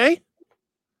 Okay.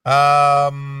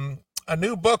 A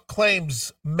new book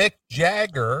claims Mick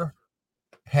Jagger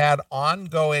had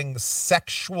ongoing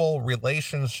sexual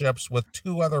relationships with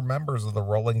 2 other members of the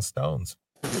Rolling Stones.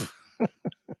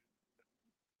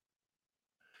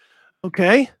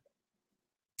 Okay.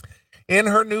 In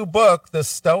her new book, The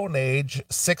Stone Age,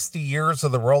 60 Years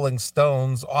of the Rolling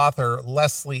Stones, author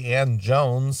Leslie Ann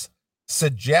Jones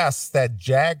suggests that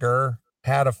Jagger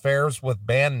had affairs with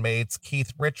bandmates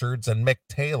Keith Richards and Mick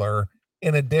Taylor,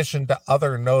 in addition to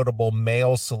other notable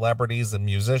male celebrities and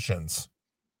musicians.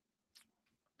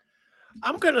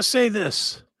 I'm going to say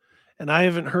this, and I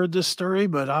haven't heard this story,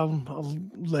 but I'll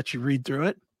let you read through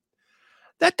it.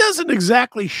 That doesn't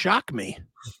exactly shock me.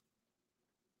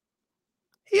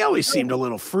 He always seemed a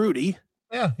little fruity.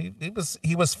 Yeah,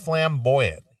 he was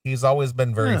flamboyant. He's always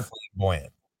been very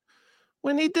flamboyant.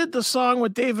 When he did the song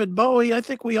with David Bowie, I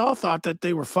think we all thought that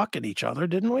they were fucking each other,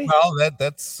 didn't we? Well,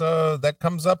 that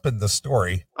comes up in the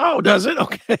story. Oh, does it?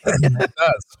 Okay.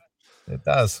 It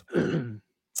does.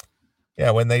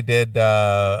 Yeah, when they did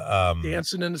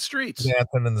Dancing in the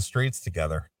Streets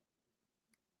together.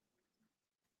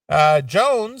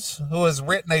 Jones, who has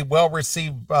written a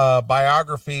well-received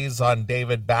biographies on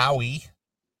David Bowie,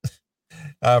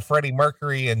 Freddie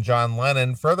Mercury, and John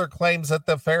Lennon, further claims that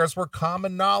the affairs were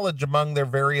common knowledge among their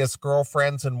various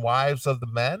girlfriends and wives of the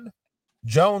men.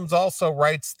 Jones also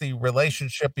writes the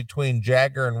relationship between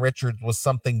Jagger and Richards was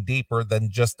something deeper than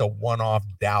just a one-off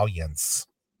dalliance.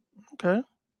 Okay.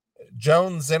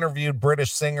 Jones interviewed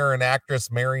British singer and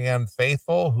actress Marianne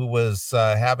Faithfull, who was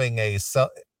having a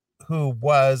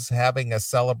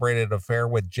celebrated affair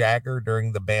with Jagger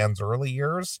during the band's early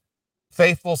years.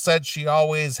 Faithfull said she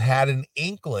always had an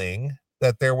inkling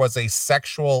that there was a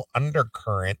sexual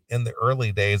undercurrent in the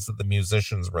early days of the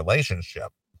musician's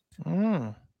relationship.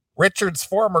 Richard's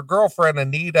former girlfriend,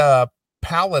 Anita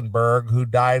Pallenberg, who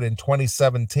died in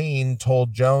 2017,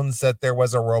 told Jones that there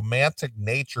was a romantic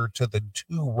nature to the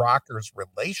 2 rockers'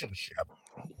 relationship.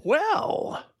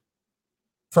 Well,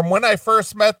 from when I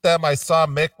first met them, I saw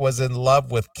Mick was in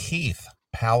love with Keith,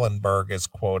 Pallenberg is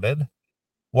quoted.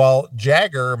 While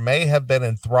Jagger may have been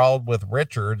enthralled with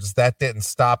Richards, that didn't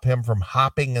stop him from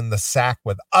hopping in the sack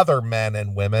with other men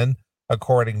and women,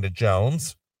 according to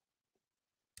Jones.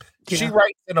 Yeah. She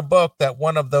writes in a book that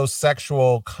one of those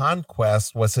sexual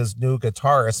conquests was his new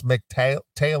guitarist, Mick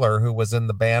Taylor, who was in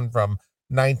the band from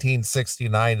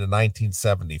 1969 to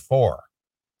 1974.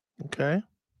 Okay.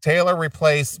 Taylor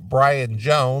replaced Brian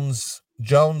Jones.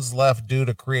 Jones left due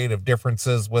to creative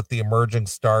differences with the emerging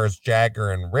stars Jagger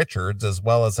and Richards, as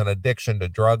well as an addiction to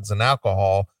drugs and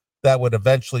alcohol that would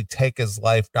eventually take his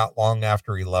life not long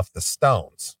after he left the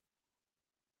Stones.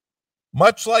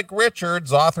 Much like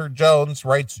Richards, author Jones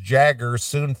writes Jagger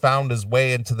soon found his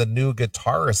way into the new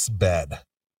guitarist's bed.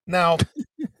 Now,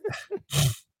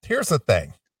 here's the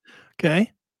thing.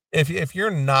 Okay. If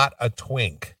you're not a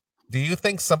twink, do you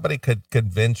think somebody could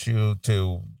convince you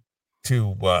to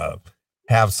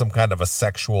have some kind of a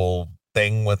sexual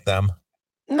thing with them?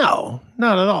 No,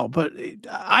 not at all. But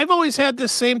I've always had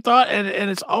this same thought, and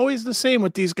it's always the same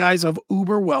with these guys of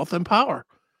uber wealth and power.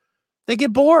 They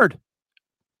get bored.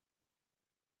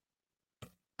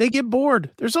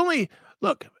 There's only,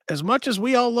 look, as much as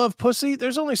we all love pussy,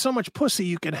 there's only so much pussy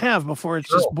you can have before it's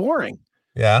just boring.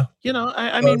 Yeah. You know,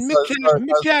 I mean,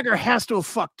 Mick Jagger has to have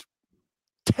fucked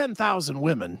 10,000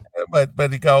 women.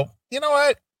 But you go, you know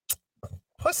what?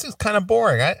 Pussy's kind of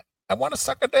boring. I want to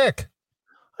suck a dick.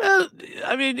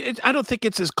 I mean, I don't think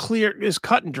it's as clear, as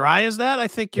cut and dry as that. I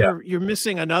think you're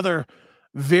missing another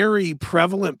very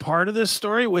prevalent part of this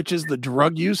story, which is the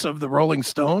drug use of the Rolling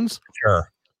Stones. Sure.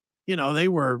 You know, they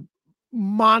were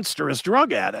monstrous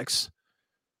drug addicts.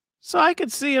 So I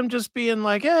could see him just being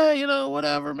like, hey, you know,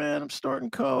 whatever, man, I'm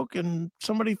snorting coke, and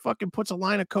somebody fucking puts a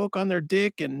line of coke on their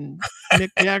dick, and Mick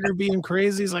Jagger being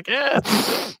crazy. He's like, yeah,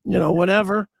 you know,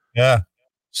 whatever. Yeah.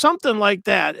 Something like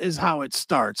that is how it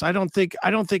starts. I don't think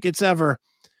it's ever,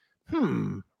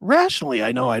 rationally,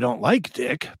 I know I don't like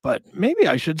dick, but maybe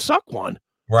I should suck one.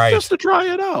 Right. Just to try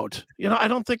it out. You know, I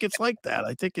don't think it's like that.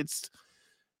 I think it's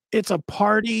a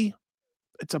party.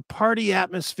 It's a party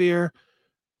atmosphere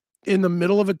in the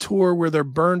middle of a tour where they're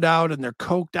burned out and they're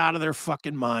coked out of their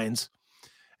fucking minds.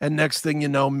 And next thing you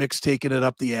know, Mick's taking it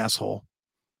up the asshole,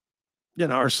 you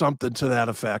know, or something to that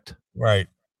effect. Right.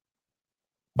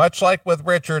 Much like with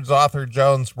Richards, author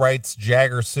Jones writes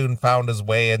Jagger soon found his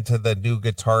way into the new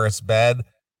guitarist's bed.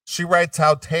 She writes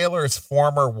how Taylor's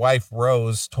former wife,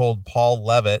 Rose, told Paul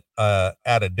Levitt at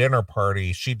a dinner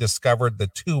party she discovered the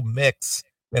two Micks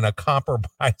in a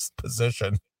compromised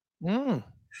position.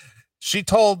 She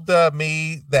told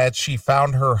me that she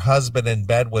found her husband in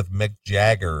bed with Mick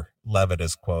Jagger, Levitt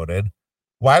is quoted.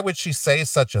 Why would she say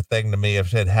such a thing to me if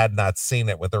she had not seen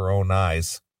it with her own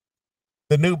eyes?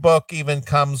 The new book even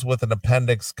comes with an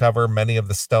appendix cover many of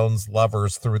the Stones'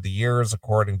 lovers through the years,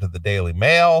 according to the Daily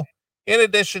Mail. In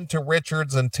addition to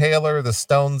Richards and Taylor, the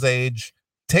Stones' age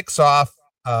ticks off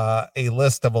a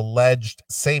list of alleged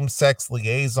same-sex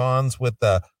liaisons with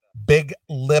the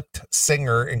big-lipped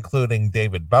singer, including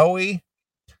David Bowie.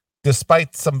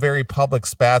 Despite some very public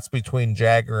spats between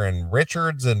Jagger and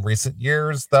Richards in recent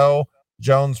years, though,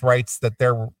 Jones writes that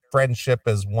their friendship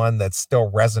is one that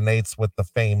still resonates with the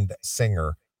famed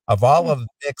singer. Of all of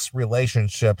Mick's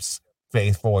relationships,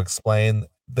 Faithful explained,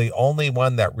 the only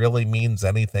one that really means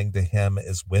anything to him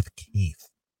is with Keith.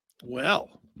 Well,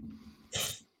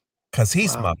 because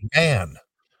he's my man.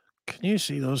 Can you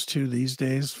see those two these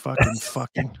days?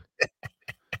 Fucking.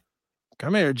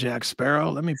 Come here, Jack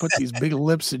Sparrow. Let me put these big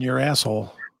lips in your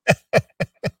asshole.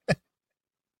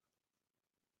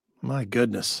 My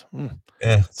goodness.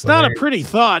 Yeah, it's not a pretty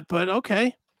thought, but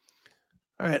okay.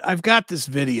 All right, I've got this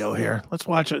video here. Let's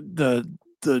watch it, the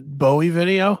Bowie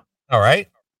video. All right.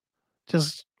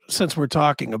 Just since we're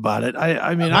talking about it,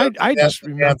 I mean, I just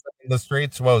remember in the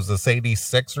streets. What was this,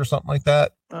 86 or something like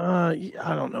that? I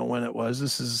don't know when it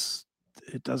was.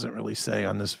 It doesn't really say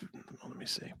on this. Let me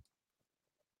see.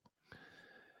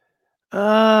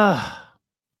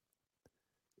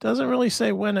 Doesn't really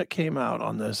say when it came out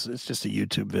on this. It's just a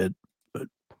YouTube vid, but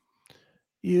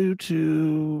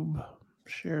YouTube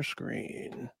share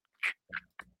screen.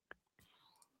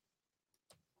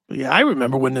 But yeah, I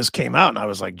remember when this came out and I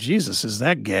was like, Jesus, is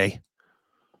that gay?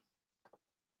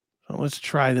 So let's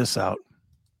try this out.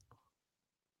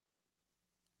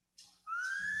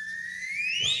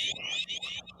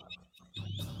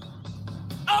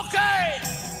 Okay,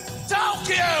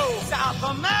 Tokyo, South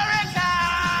America,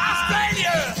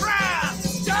 Australia,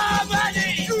 France,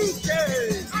 Germany, UK,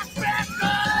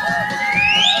 Africa.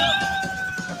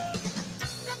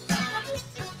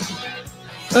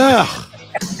 Ugh.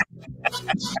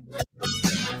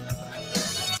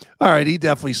 All right, he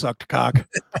definitely sucked cock.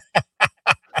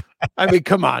 I mean,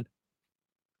 come on.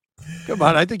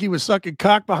 I think he was sucking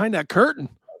cock behind that curtain.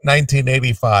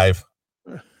 1985.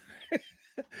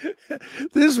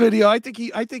 This video, I think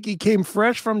he came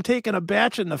fresh from taking a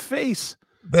batch in the face.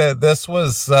 This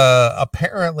was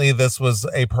apparently this was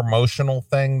a promotional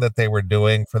thing that they were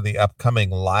doing for the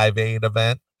upcoming Live Aid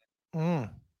event.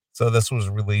 So this was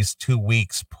released 2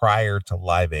 weeks prior to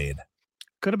Live Aid.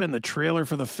 Could have been the trailer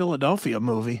for the Philadelphia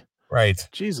movie. Right.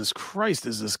 Jesus Christ,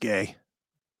 is this gay?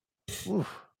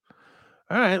 Oof.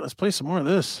 All right, let's play some more of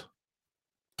this.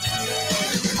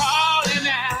 Calling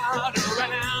out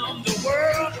around the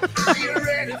world. You're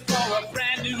ready for a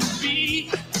brand new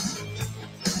beat.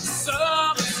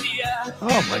 Summer's here.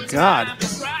 Oh my God.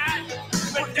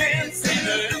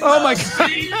 Oh my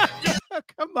God.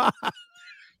 Come on.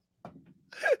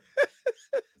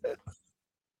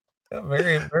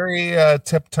 Very, very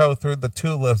tiptoe through the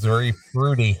tulips, very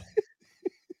fruity.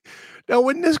 Now,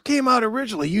 when this came out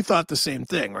originally, you thought the same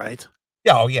thing, right?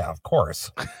 Yeah, oh yeah, of course.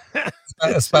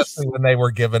 Especially when they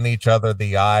were giving each other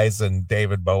the eyes, and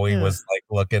David Bowie was like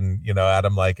looking, at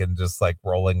him like and just like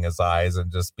rolling his eyes and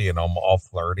just being all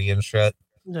flirty and shit.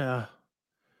 Yeah.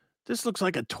 This looks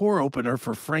like a tour opener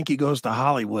for Frankie Goes to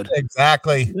Hollywood.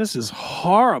 Exactly. This is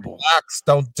horrible. Relax,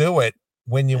 don't do it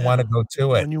when you want to go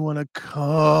to it. When you want to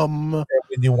come.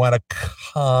 When you want to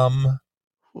come.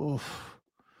 Oof.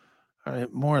 All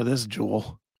right, more of this,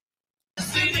 Jewel. Down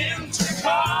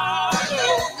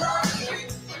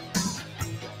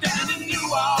in New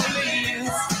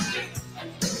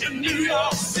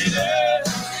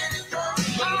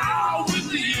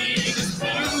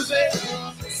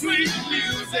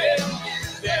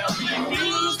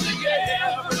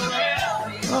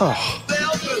Oh.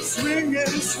 They'll be swinging,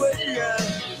 swaying,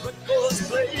 records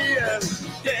playing,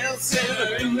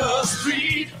 dancing in the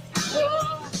street.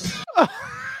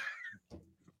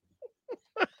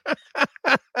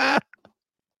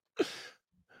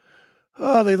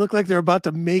 Oh, they look like they're about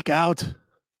to make out.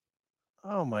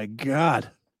 Oh my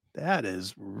God. That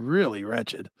is really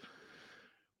wretched.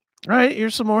 All right,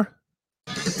 here's some more.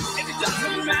 It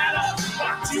doesn't matter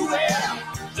what you wear,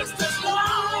 just as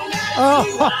long as Oh.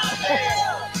 you are there.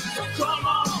 So come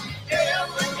on,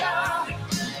 every guy,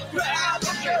 grab a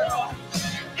girl,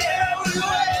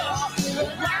 everywhere,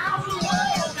 around the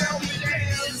world, they'll be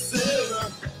dancing.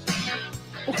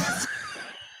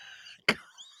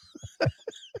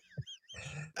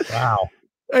 Wow.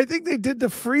 I think they did the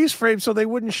freeze frame so they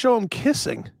wouldn't show them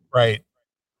kissing. Right.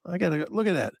 I gotta look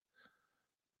at that.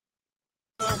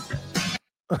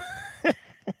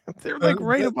 They're like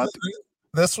right about.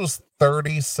 This was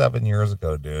 37 years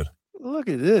ago, dude. Look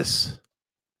at this.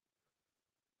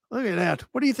 Look at that.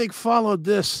 What do you think followed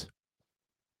this?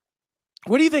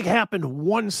 What do you think happened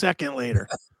 1 second later?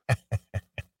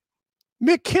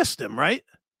 Mick kissed him, right?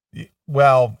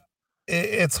 Well,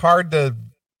 it's hard to,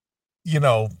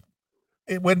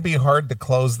 it wouldn't be hard to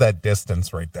close that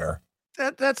distance right there.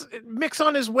 That's Mick's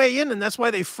on his way in, and that's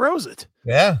why they froze it.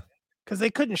 Yeah. Because they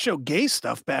couldn't show gay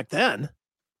stuff back then.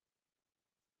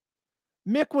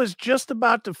 Mick was just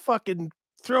about to fucking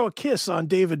throw a kiss on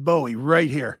David Bowie right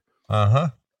here. Uh-huh.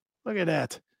 Look at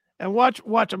that. And watch,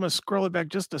 I'm going to scroll it back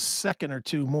just a second or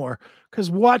two more, because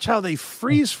watch how they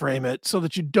freeze frame it so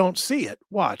that you don't see it.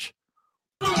 Watch.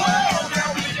 Do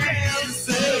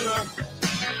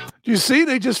you see?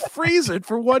 They just freeze it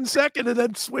for 1 second and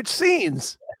then switch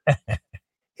scenes.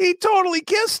 He totally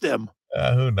kissed him.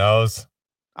 Who knows?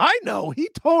 I know. He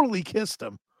totally kissed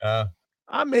him.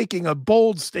 I'm making a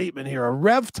bold statement here, a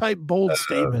Rev type bold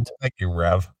statement. Thank you,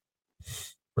 Rev,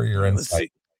 for your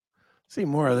insight. See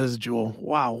more of this, Jewel.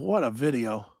 Wow, what a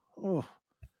video. Oh,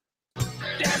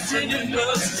 Dancing in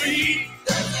the street.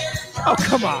 oh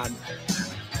come on.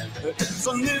 It's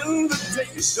an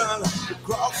invitation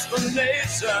across the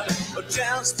nation, a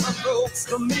chance for folks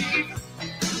to meet.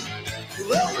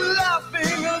 Well,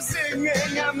 laughing and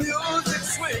singing and music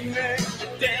swinging,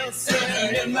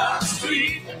 dancing in the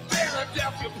street,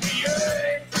 Philadelphia, PA.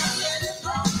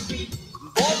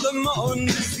 All the morning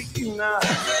night.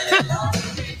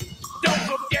 Don't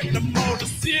forget the Motor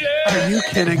City. Are you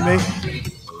kidding me?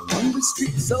 On the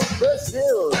streets of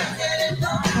Brazil.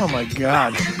 Oh my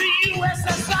God. The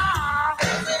USSR.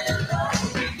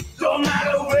 Don't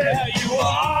matter where you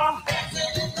are.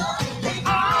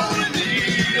 All we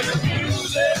need is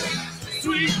music,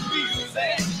 sweet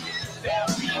music.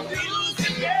 There'll be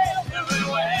music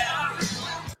everywhere.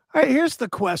 All right, here's the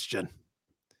question.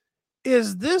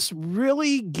 Is this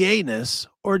really gayness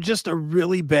or just a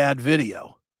really bad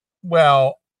video?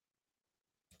 Well,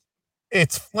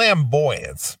 it's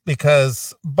flamboyance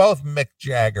because both Mick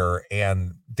Jagger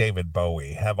and David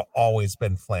Bowie have always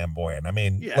been flamboyant. I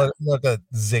mean, look at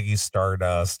Ziggy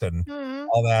Stardust and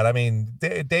all that. I mean,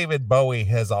 David Bowie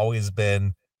has always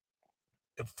been,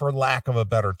 for lack of a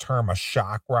better term, a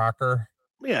shock rocker.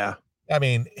 Yeah. I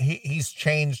mean, he's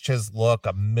changed his look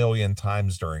a million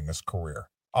times during his career.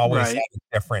 Always had a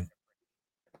different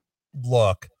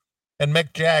look. And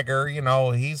Mick Jagger,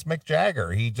 he's Mick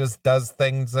Jagger. He just does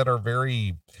things that are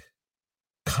very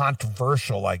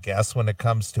controversial, I guess, when it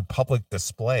comes to public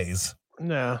displays.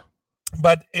 Yeah.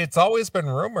 But it's always been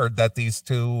rumored that these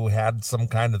two had some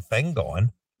kind of thing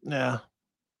going. Yeah.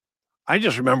 I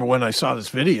just remember when I saw this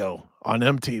video on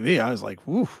MTV, I was like,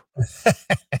 woof.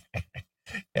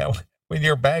 Yeah. When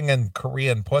you're banging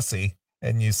Korean pussy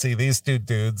and you see these two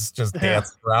dudes just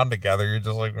dancing around together, you're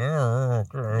just like,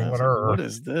 whatever. What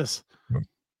is this?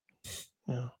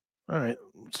 Yeah. All right.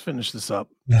 Let's finish this up.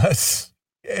 It's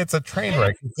a train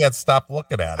wreck. You can't stop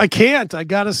looking at it. I can't. I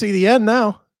got to see the end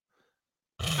now.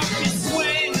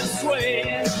 Swing,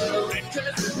 swing,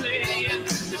 records playing,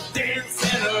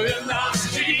 dancing in the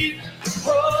street.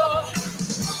 Oh,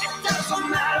 it doesn't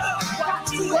matter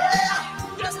what you wear,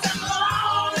 just as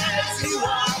long as you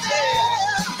are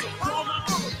there. Come on,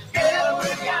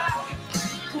 every guy,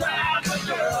 grab a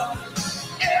girl,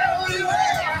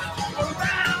 everywhere,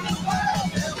 around the world,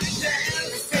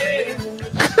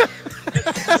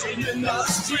 dancing in the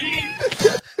street.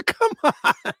 Come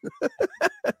on.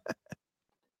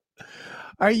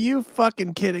 Are you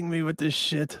fucking kidding me with this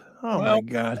shit? Oh my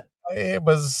God.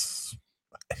 It's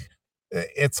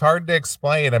hard to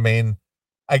explain. I mean,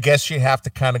 I guess you have to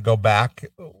kind of go back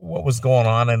what was going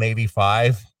on in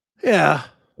 85. Yeah.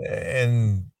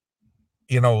 And,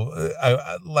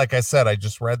 like I said, I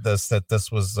just read that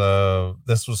this was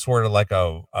sort of like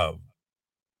a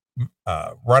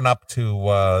run up to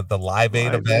the Live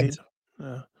Aid Live event. Aid.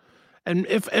 Yeah. And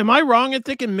am I wrong in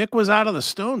thinking Mick was out of the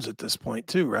Stones at this point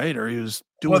too, right? Or he was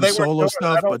doing solo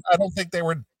stuff? I don't think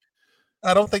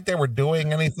they were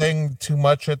doing anything too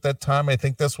much at that time. I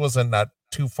think this wasn't not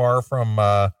too far from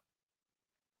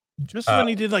just when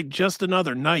he did like Just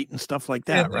Another Night and stuff like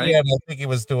that, right? Yeah, I think he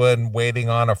was doing Waiting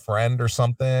on a Friend or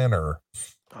something, or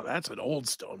that's an old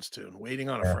Stones tune, Waiting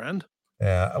on a Friend.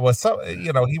 Yeah, well,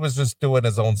 he was just doing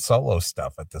his own solo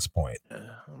stuff at this point.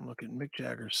 I'm looking at Mick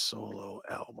Jagger's solo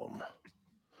album.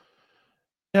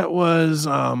 It was,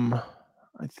 I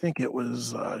think it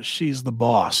was She's the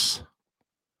Boss.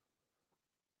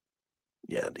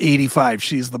 Yeah, 85,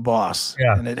 She's the Boss.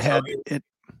 Yeah. And it had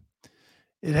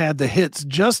the hits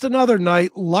Just Another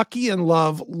Night, Lucky in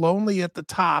Love, Lonely at the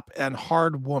Top, and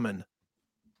Hard Woman. Do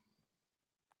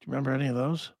you remember any of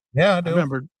those? Yeah, I do. I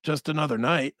remember Just Another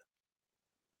Night.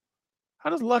 How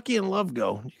does Lucky in Love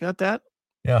go? You got that?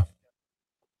 Yeah.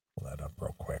 Pull that up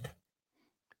real quick.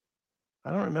 I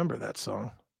don't remember that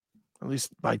song, at least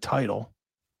by title.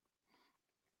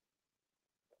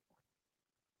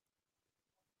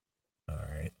 All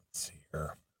right, let's see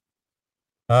here.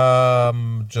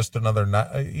 Just Another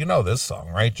Night. You know this song,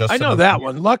 right? I know that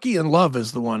one. Lucky in Love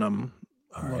is the one I'm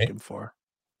looking for.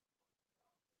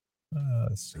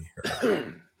 Let's see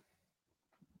here.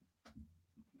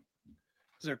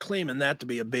 They're claiming that to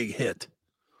be a big hit.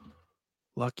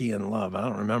 Lucky in Love. I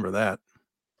don't remember that.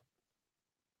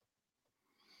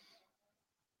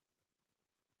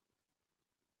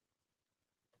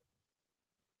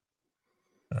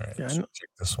 All right, let's check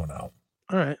this one out.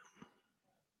 All right.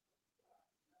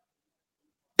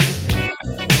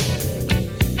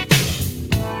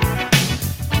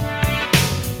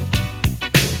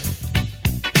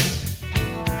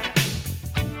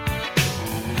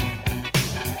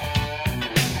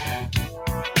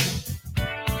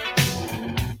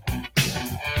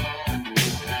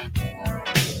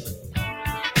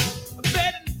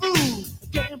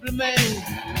 Man,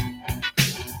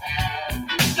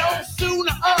 no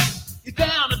sooner up, you're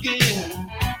down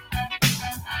again.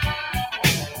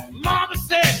 Mama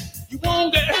said you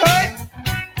won't get hurt.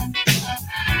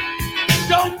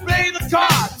 Don't play the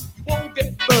cards, you won't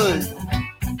get burned.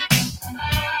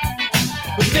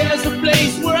 But there's a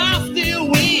place where I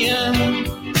still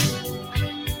win.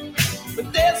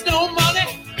 But there's no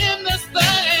money in this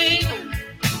thing.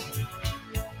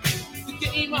 The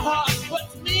game of hearts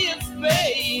puts me in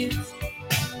space.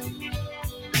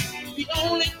 The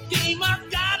only game I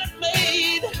got it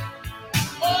made.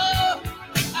 Oh,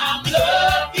 I'm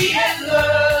lucky in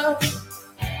love.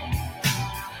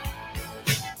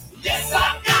 Yes,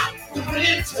 I got the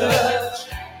real touch.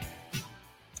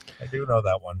 I do know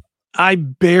that one. I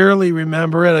barely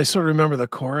remember it. I sort of remember the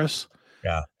chorus.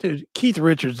 Yeah. Dude, Keith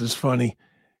Richards is funny.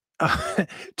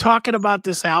 Talking about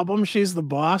this album, She's the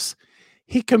Boss,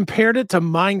 he compared it to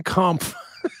Mein Kampf.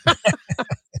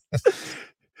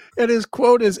 And his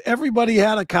quote is, everybody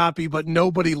had a copy, but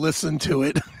nobody listened to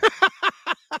it.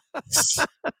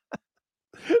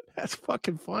 That's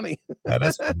fucking funny. That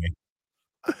is funny.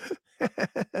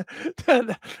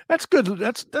 That's good.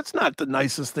 That's not the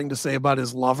nicest thing to say about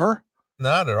his lover.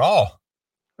 Not at all.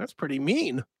 That's pretty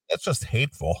mean. That's just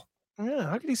hateful. Yeah.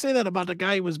 How could he say that about the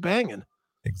guy he was banging?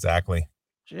 Exactly.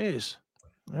 Jeez.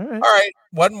 All right. All right.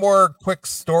 One more quick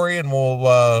story and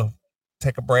we'll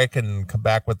take a break and come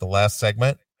back with the last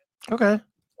segment. Okay.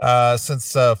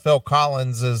 Since Phil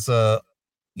Collins is a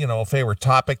favorite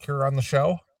topic here on the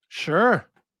show. Sure.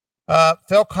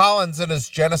 Phil Collins and his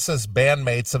Genesis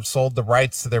bandmates have sold the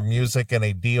rights to their music in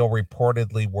a deal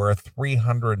reportedly worth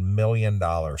 $300 million.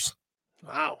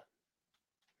 Wow.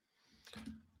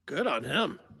 Good on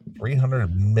him.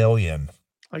 300 million.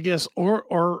 I guess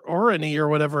Orany or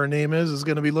whatever her name is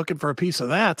going to be looking for a piece of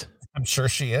that. I'm sure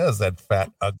she is, that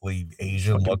fat, ugly,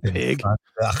 Asian looking pig.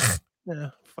 Yeah,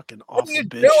 fucking awful. What do you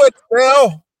bitch. do it,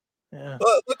 Phil? Yeah.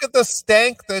 Look at the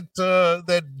stank that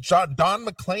Don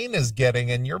McLean is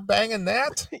getting, and you're banging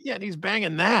that. Yeah, and he's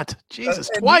banging that. Jesus,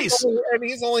 and twice.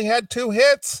 He's only had 2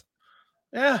 hits.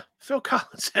 Yeah, Phil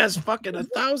Collins has fucking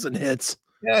 1,000 hits.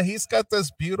 Yeah, he's got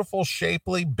this beautiful,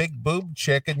 shapely, big boob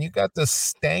chick, and you got this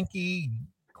stanky,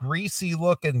 greasy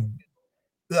looking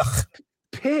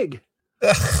pig.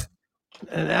 Ugh.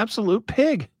 An absolute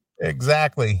pig.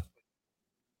 Exactly.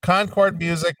 Concord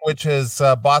Music, which has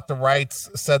bought the rights,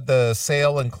 said the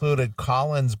sale included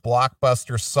Collins'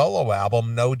 blockbuster solo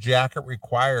album, No Jacket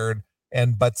Required,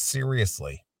 and But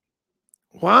Seriously.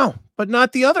 Wow. But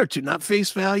not the other two, not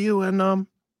Face Value and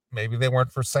maybe they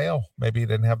weren't for sale. Maybe he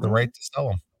didn't have the right to sell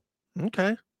them.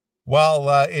 Okay. Well,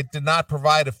 it did not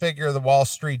provide a figure. The Wall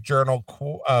Street Journal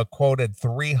quoted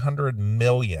 300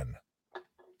 million.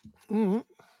 Mm-hmm.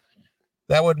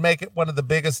 That would make it one of the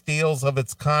biggest deals of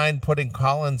its kind, putting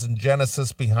Collins and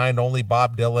Genesis behind only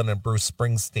Bob Dylan and Bruce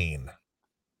Springsteen.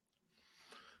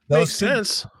 Makes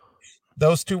sense.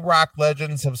 Those two rock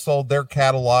legends have sold their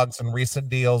catalogs in recent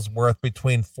deals worth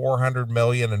between 400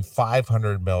 million and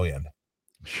 500 million.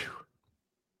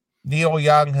 Neil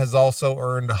Young has also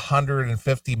earned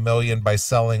 150 million by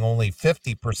selling only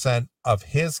 50% of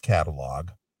his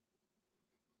catalog.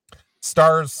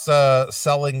 Stars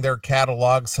selling their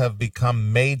catalogs have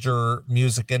become major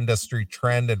music industry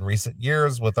trend in recent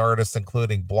years, with artists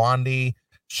including Blondie,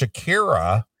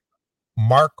 Shakira,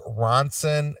 Mark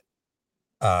Ronson,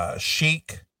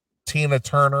 Chic, Tina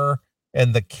Turner,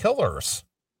 and The Killers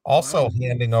also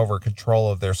handing over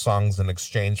control of their songs in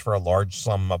exchange for a large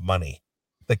sum of money.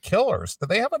 The Killers, do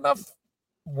they have enough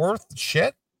worth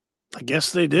shit? I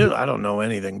guess they do. I don't know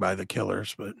anything by The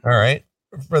Killers, but all right.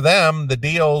 For them, the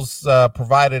deals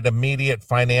provided immediate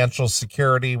financial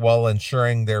security while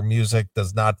ensuring their music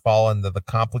does not fall into the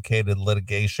complicated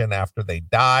litigation after they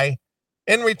die.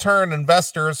 In return,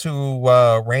 investors who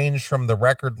range from the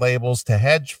record labels to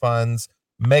hedge funds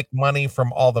make money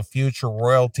from all the future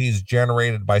royalties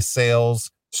generated by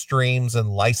sales, streams, and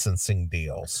licensing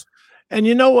deals. And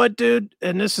you know what, dude?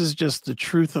 And this is just the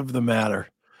truth of the matter.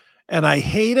 And I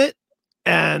hate it.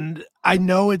 And I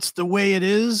know it's the way it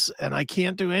is, and I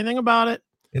can't do anything about it.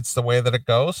 It's the way that it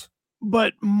goes.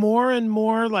 But more and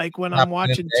more, like when I'm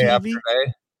watching TV,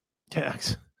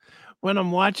 when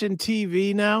I'm watching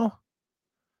TV now,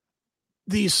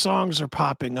 these songs are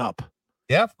popping up.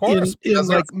 Yeah, of course. In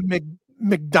like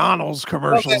McDonald's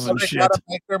commercials and shit. Gotta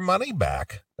make their money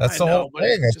back. That's the whole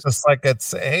thing. It's just like,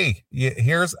 hey,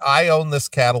 I own this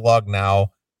catalog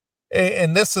now,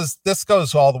 and this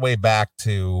goes all the way back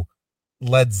to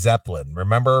Led Zeppelin.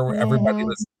 Remember, everybody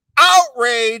was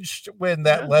outraged when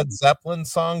that Led Zeppelin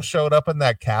song showed up in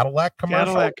that Cadillac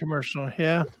commercial.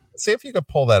 Yeah. See if you could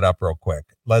pull that up real quick.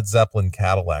 Led Zeppelin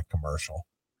Cadillac commercial.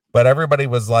 But everybody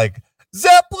was like,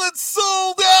 Zeppelin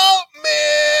sold out,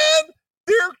 man.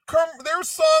 Their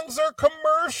songs are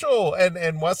commercial.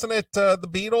 And wasn't it the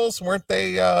Beatles? Weren't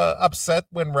they upset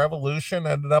when Revolution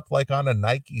ended up like on a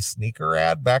Nike sneaker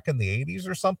ad back in the 80s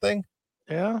or something?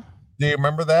 Yeah. Do you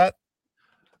remember that?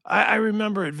 I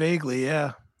remember it vaguely.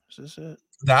 Yeah. Is this it?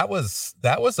 That was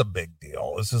a big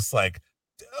deal. It's just like,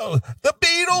 oh, the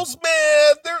Beatles,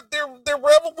 man, their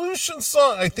Revolution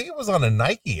song. I think it was on a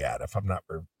Nike ad, if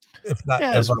not,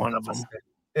 as one of them.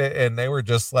 And they were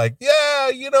just like, yeah,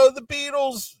 the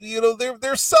Beatles,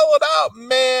 they're selling out,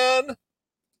 man.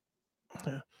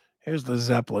 Here's the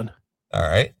Zeppelin. All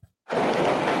right.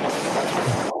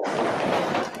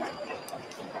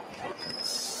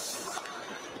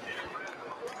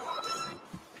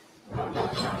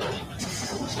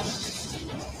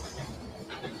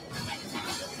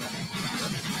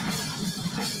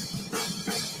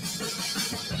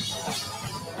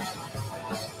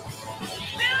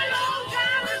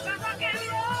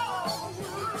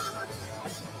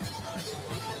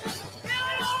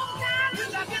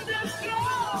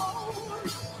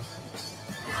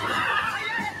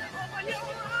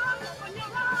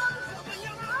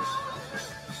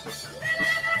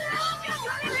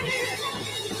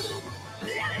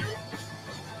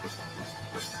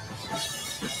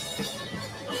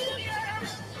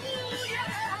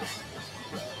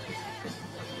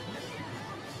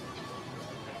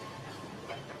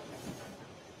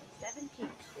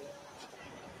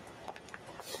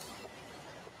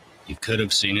 You could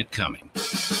have seen it coming.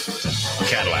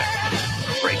 Cadillac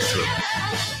breakthrough.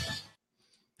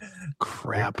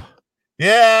 Crap.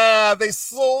 Yeah, they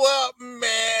sold out,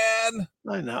 man.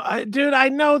 I know. I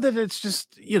know that it's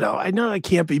just, I know I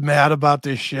can't be mad about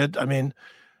this shit. I mean,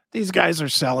 these guys are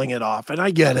selling it off, and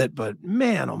I get it, but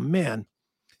man, oh man,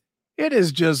 it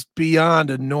is just beyond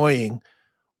annoying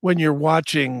when you're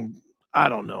watching, I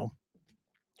don't know,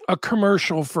 a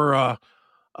commercial for a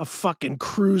fucking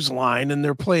cruise line and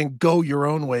they're playing Go Your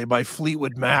Own Way by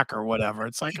Fleetwood Mac or whatever.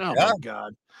 It's like, oh my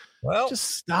God. Well,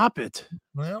 just stop it.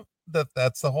 Well,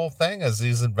 that's the whole thing, is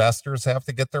these investors have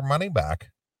to get their money back.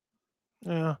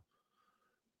 Yeah.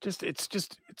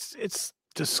 It's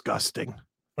disgusting.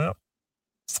 Well,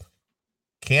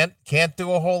 can't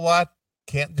do a whole lot.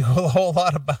 Can't do a whole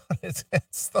lot about it.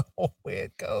 It's the whole way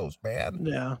it goes, man.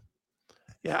 Yeah.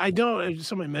 Yeah, I don't.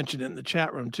 Somebody mentioned it in the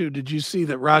chat room too. Did you see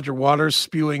that Roger Waters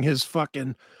spewing his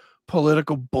fucking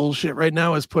political bullshit right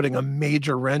now is putting a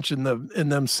major wrench in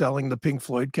them selling the Pink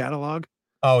Floyd catalog?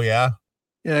 Oh yeah.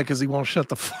 Yeah, because he won't shut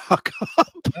the fuck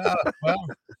up. Well,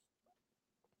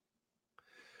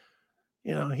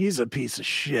 You know, he's a piece of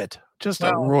shit. Just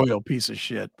a royal piece of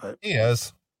shit. But he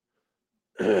is.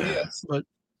 Yes. But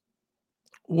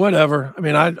whatever. I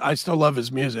mean, I still love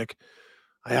his music.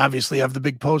 I obviously have the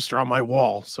big poster on my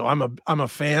wall, so I'm a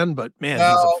fan. But man, he's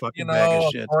a fucking bag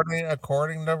of shit.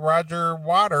 According to Roger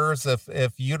Waters,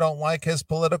 if you don't like his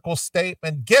political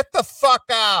statement, get the fuck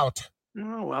out.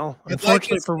 Oh well,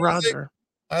 unfortunately for Roger.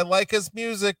 I like his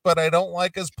music, but I don't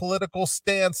like his political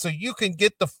stance, so you can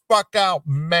get the fuck out,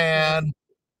 man.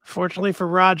 Fortunately for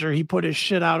Roger, he put his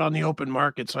shit out on the open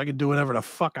market, so I can do whatever the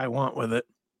fuck I want with it.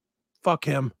 Fuck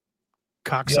him.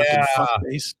 Cocksucking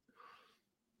fuckface.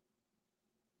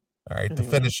 All right, to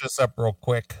finish this up real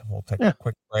quick, we'll take a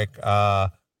quick break.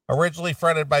 Originally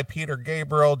fronted by Peter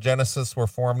Gabriel, Genesis were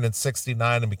formed in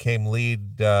 '69 and became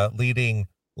leading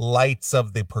lights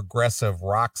of the progressive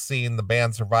rock scene. The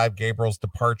band survived Gabriel's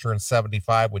departure in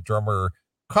 '75 with drummer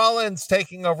Collins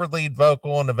taking over lead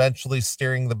vocal and eventually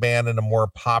steering the band in a more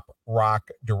pop rock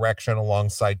direction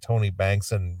alongside Tony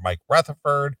Banks and Mike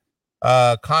Rutherford.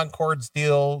 Concord's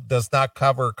deal does not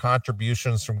cover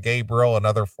contributions from Gabriel and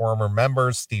other former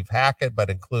members, Steve Hackett, but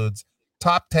includes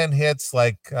top 10 hits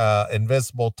like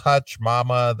Invisible Touch,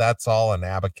 Mama, That's All, and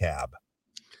Abacab.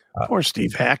 Poor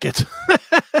Steve Hackett.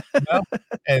 Well,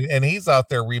 and he's out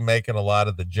there remaking a lot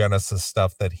of the Genesis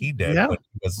stuff that he did when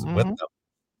he was with them.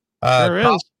 Sure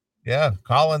is. Yeah,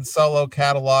 Collins' solo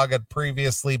catalog had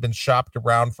previously been shopped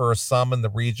around for a sum in the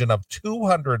region of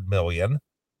 $200 million.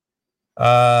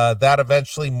 That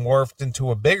eventually morphed into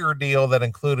a bigger deal that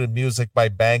included music by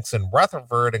Banks and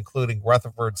Rutherford, including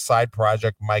Rutherford's side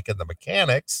project Mike and the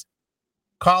Mechanics.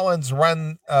 Collins'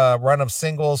 run of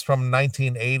singles from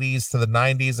 1980s to the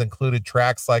 90s included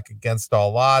tracks like Against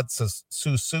All Odds,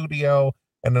 Susudio,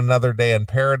 and Another Day in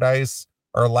Paradise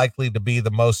are likely to be the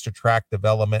most attractive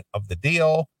element of the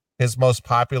deal. His most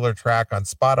popular track on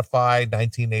Spotify,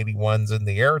 1981's In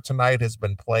the Air Tonight, has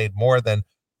been played more than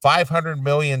 500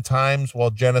 million times,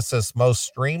 while Genesis' most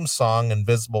streamed song,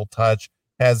 Invisible Touch,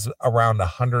 has around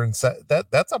 107.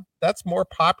 That's more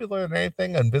popular than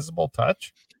anything, Invisible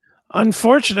Touch.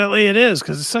 Unfortunately, it is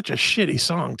because it's such a shitty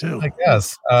song too. I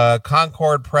guess.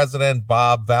 Concord president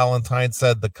Bob Valentine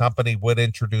said the company would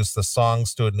introduce the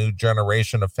songs to a new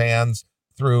generation of fans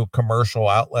through commercial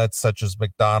outlets such as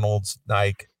McDonald's,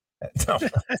 Nike.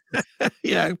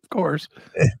 Yeah, of course.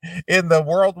 In the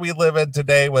world we live in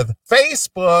today with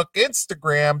Facebook,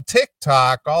 Instagram,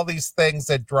 TikTok, all these things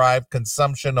that drive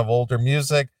consumption of older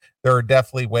music, there are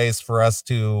definitely ways for us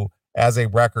to, as a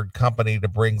record company, to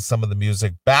bring some of the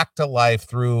music back to life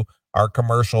through our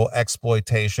commercial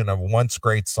exploitation of once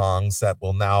great songs that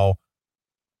will now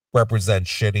represent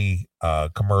shitty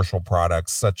commercial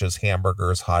products such as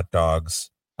hamburgers, hot dogs,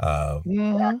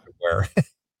 activewear.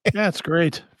 That's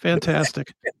great.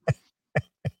 Fantastic.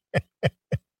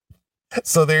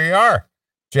 So there you are.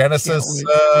 Genesis,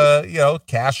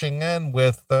 cashing in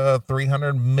with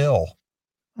 300 mil.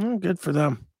 Good for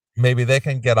them. Maybe they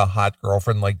can get a hot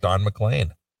girlfriend like Don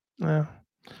McLean. Yeah.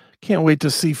 Can't wait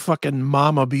to see fucking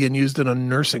Mama being used in a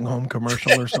nursing home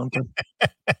commercial or something.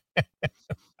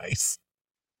 Nice.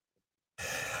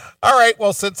 All right.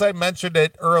 Well, since I mentioned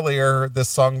it earlier, this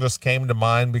song just came to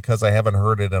mind because I haven't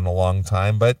heard it in a long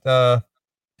time. But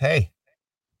hey,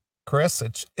 Chris,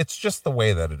 it's just the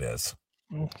way that it is.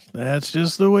 That's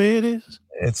just the way it is.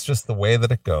 It's just the way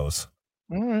that it goes.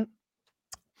 All right.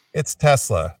 It's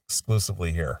Tesla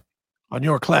exclusively here on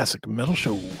your Classic Metal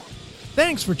Show.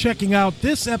 Thanks for checking out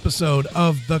this episode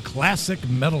of The Classic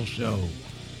Metal Show.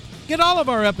 Get all of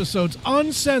our episodes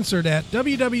uncensored at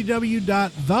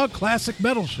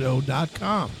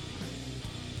www.theclassicmetalshow.com.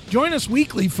 Join us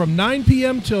weekly from 9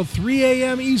 p.m. till 3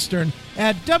 a.m. Eastern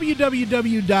at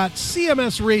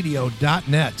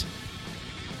www.cmsradio.net.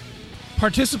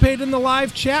 Participate in the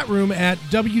live chat room at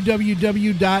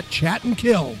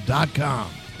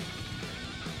www.chatandkill.com.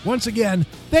 Once again,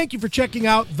 thank you for checking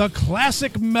out The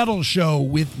Classic Metal Show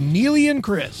with Neely and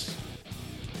Chris.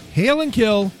 Hail and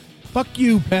kill. Fuck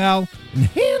you, pal. And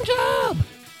hand job.